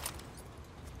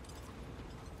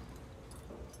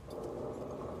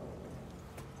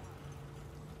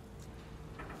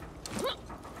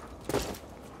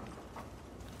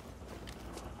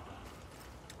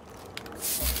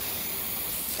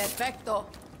 Perfecto.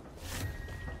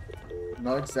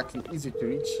 Not exactly easy to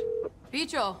reach.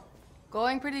 Picho,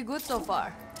 going pretty good so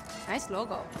far. Nice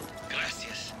logo.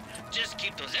 Gracias. Just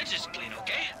keep those edges clean,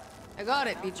 okay? I got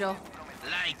it, Picho.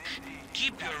 Like,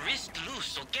 keep your wrist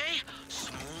loose, okay?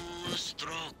 Smooth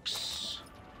strokes.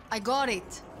 I got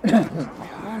it.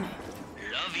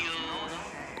 Love you.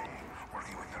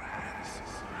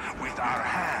 With our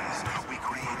hands, we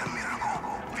create a miracle.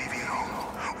 Viviro.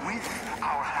 With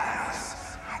our hands,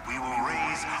 we will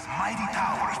raise mighty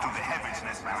towers to the heavens,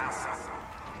 Esperanza.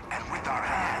 And with our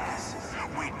hands,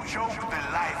 we choke the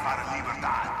life out of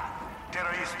Libertad.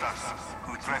 Terroristas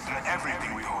who threaten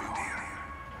everything we hold dear.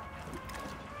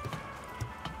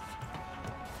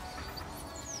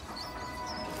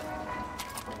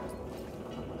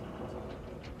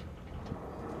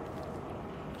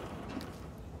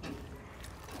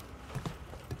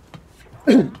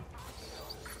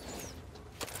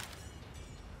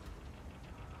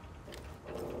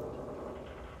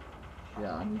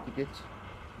 Yeah, I need to get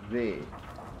there.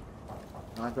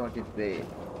 How do I get there?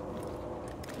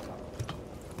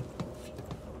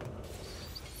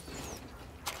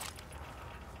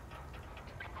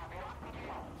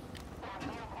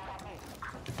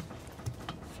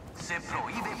 Se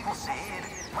prohíbe poseer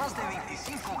más de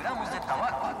 25 gramos de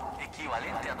tabaco,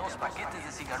 equivalente a 2 paquetes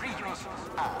de cigarrillos,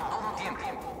 a todo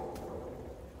tiempo.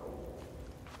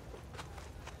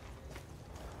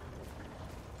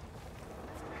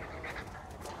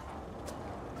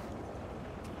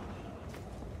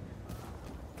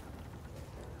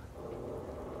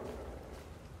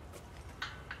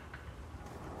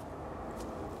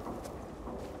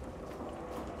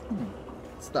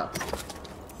 Stop.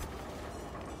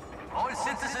 All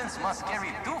citizens must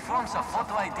carry 2 forms of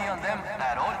photo ID on them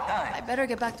at all times. I better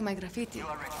get back to my graffiti. You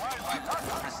are required by law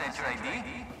to present your ID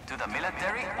to the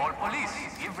military or police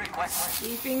if requested.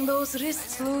 Keeping those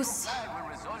wrists loose. Will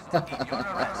result in your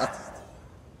arrest.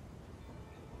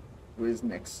 Where's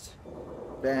next?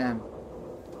 Damn.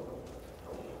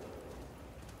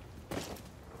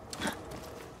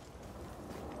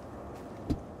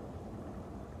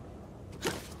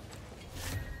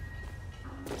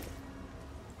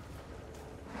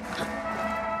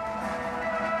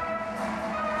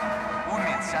 Un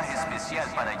mensaje especial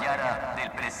para Yara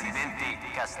del presidente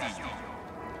Castillo.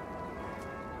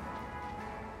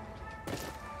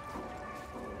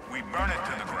 We burn it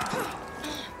to the ground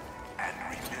and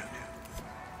renew.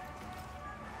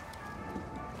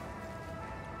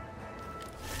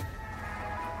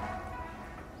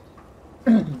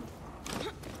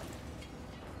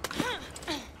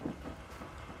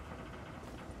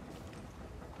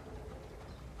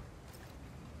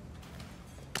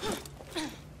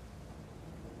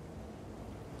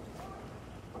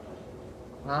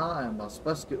 How am I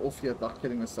supposed to get off here without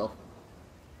killing myself?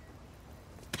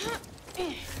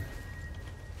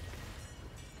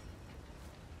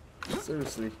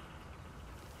 Seriously.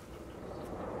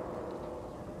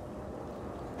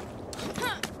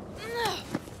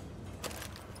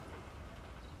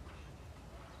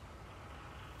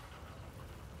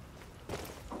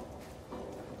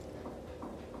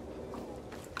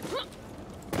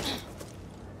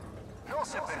 No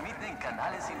se permiten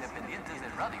canales independientes de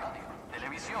radio,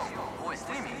 televisión o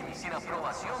streaming sin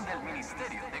aprobación del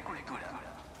Ministerio de Cultura.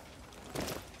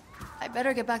 I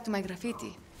better get back to my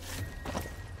graffiti.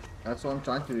 That's what I'm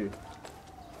trying to do.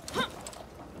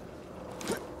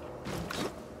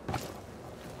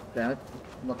 Damn it,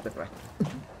 not that right.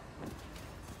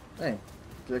 Hey,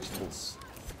 collectibles.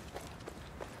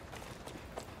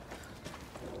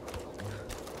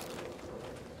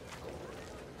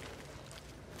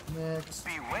 Next.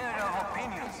 Beware of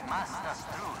opinions, Master's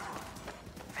truth.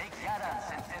 Fake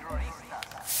yarans and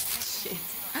terroristas. Shit.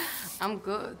 I'm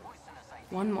good.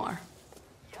 One more.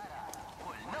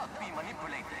 Will not be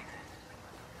manipulated.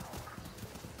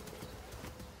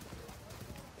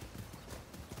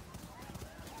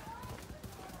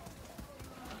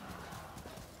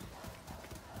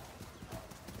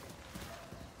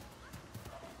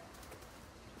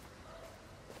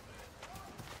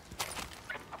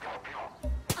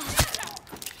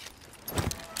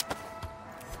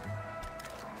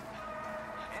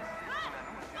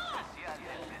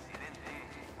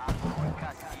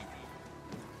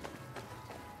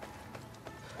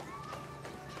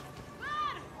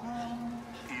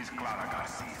 Is Clara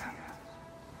Garcia.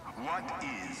 What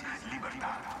is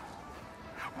Libertad?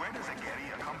 Where does a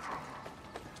guerrilla come from?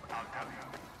 I'll tell you.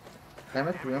 Damn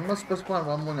it, we must supposed to find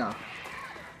one more now.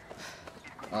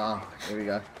 Ah, there we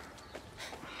go.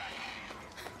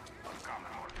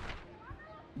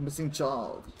 Missing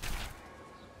child.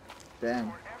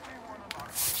 Damn.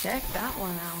 Check that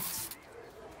one out.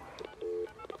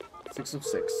 6 of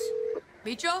 6.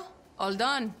 Bicho, all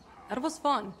done. That was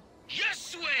fun.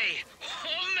 Yes way!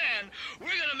 Oh man, we're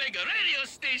gonna make a radio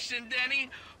station, Dani.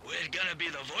 We're gonna be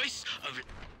the voice of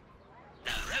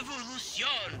la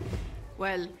revolution.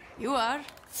 Well, you are,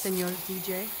 Senor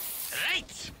DJ.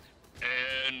 Right.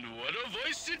 And what a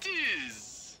voice it is.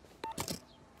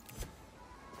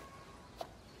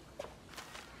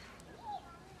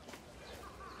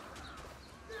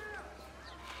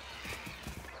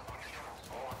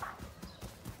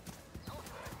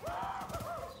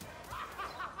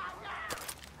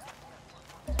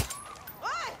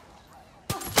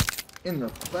 In the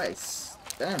face.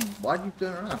 Damn, why'd you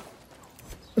turn around?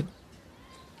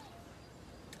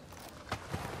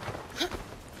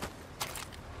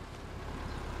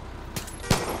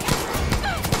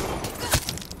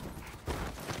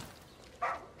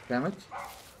 Damn it.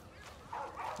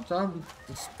 I'm trying to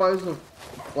dispose of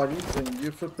bodies and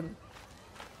you're flipping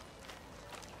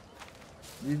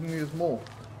leaving me with more.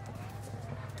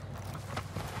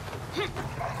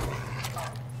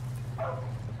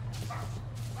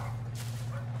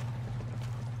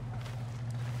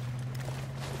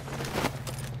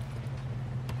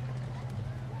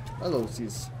 Hello,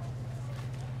 sis.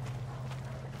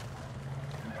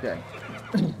 Okay.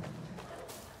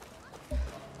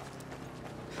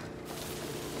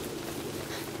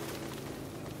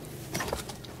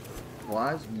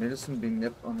 Why is medicine being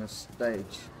nipped on the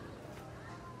stage?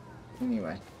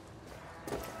 Anyway.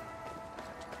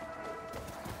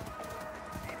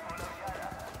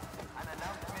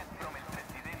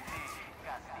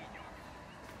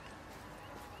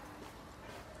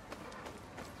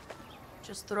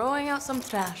 Just throwing out some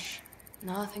trash.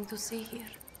 Nothing to see here.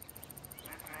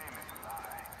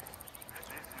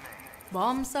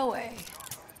 Bombs away.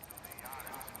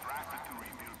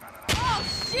 Oh,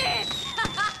 shit!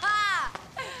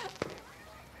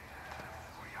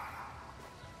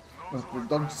 We're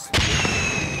done.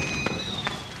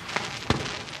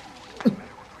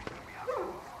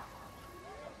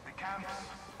 The camps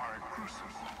are a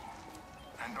crucible,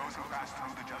 and those who pass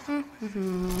through the justice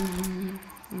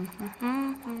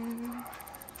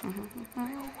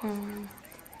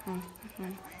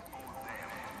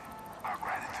our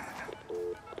gratitude.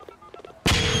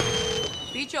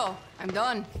 Bicho, I'm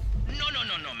done. No,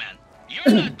 man.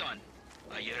 You're not done.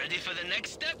 Are you ready for the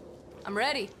next step? I'm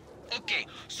ready. Okay,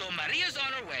 so Maria's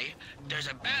on her way. There's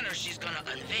a banner she's gonna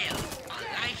unveil on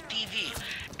live TV.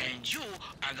 And you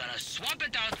are gonna swap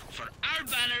it out for our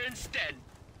banner instead.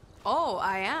 Oh,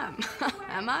 I am.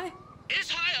 Am I?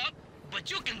 It's high up, but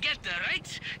you can get there,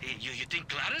 right? You think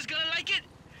Clara's gonna like it?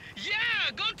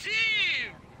 Yeah, go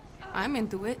team! I'm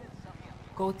into it.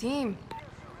 Go team.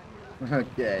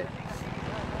 Okay.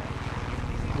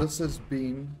 this has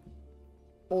been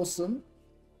awesome.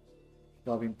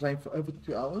 I've been playing for over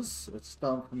 2 hours. It's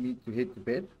time for me to head to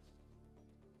bed.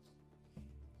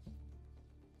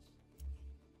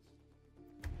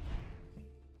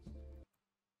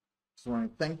 So I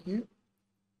want to thank you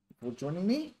for joining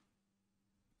me.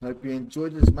 Hope you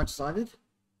enjoyed it as much as I did.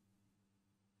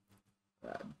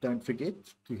 Don't forget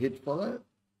to hit follow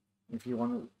if you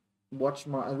want to watch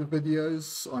my other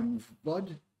videos on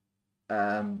VOD.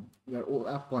 They're all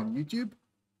up on YouTube.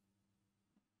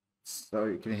 So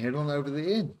you can head on over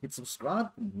there and hit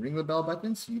subscribe and ring the bell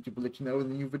button so YouTube will let you know when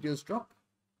the new videos drop.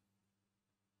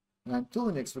 And until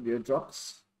the next video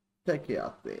drops, take care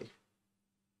out there.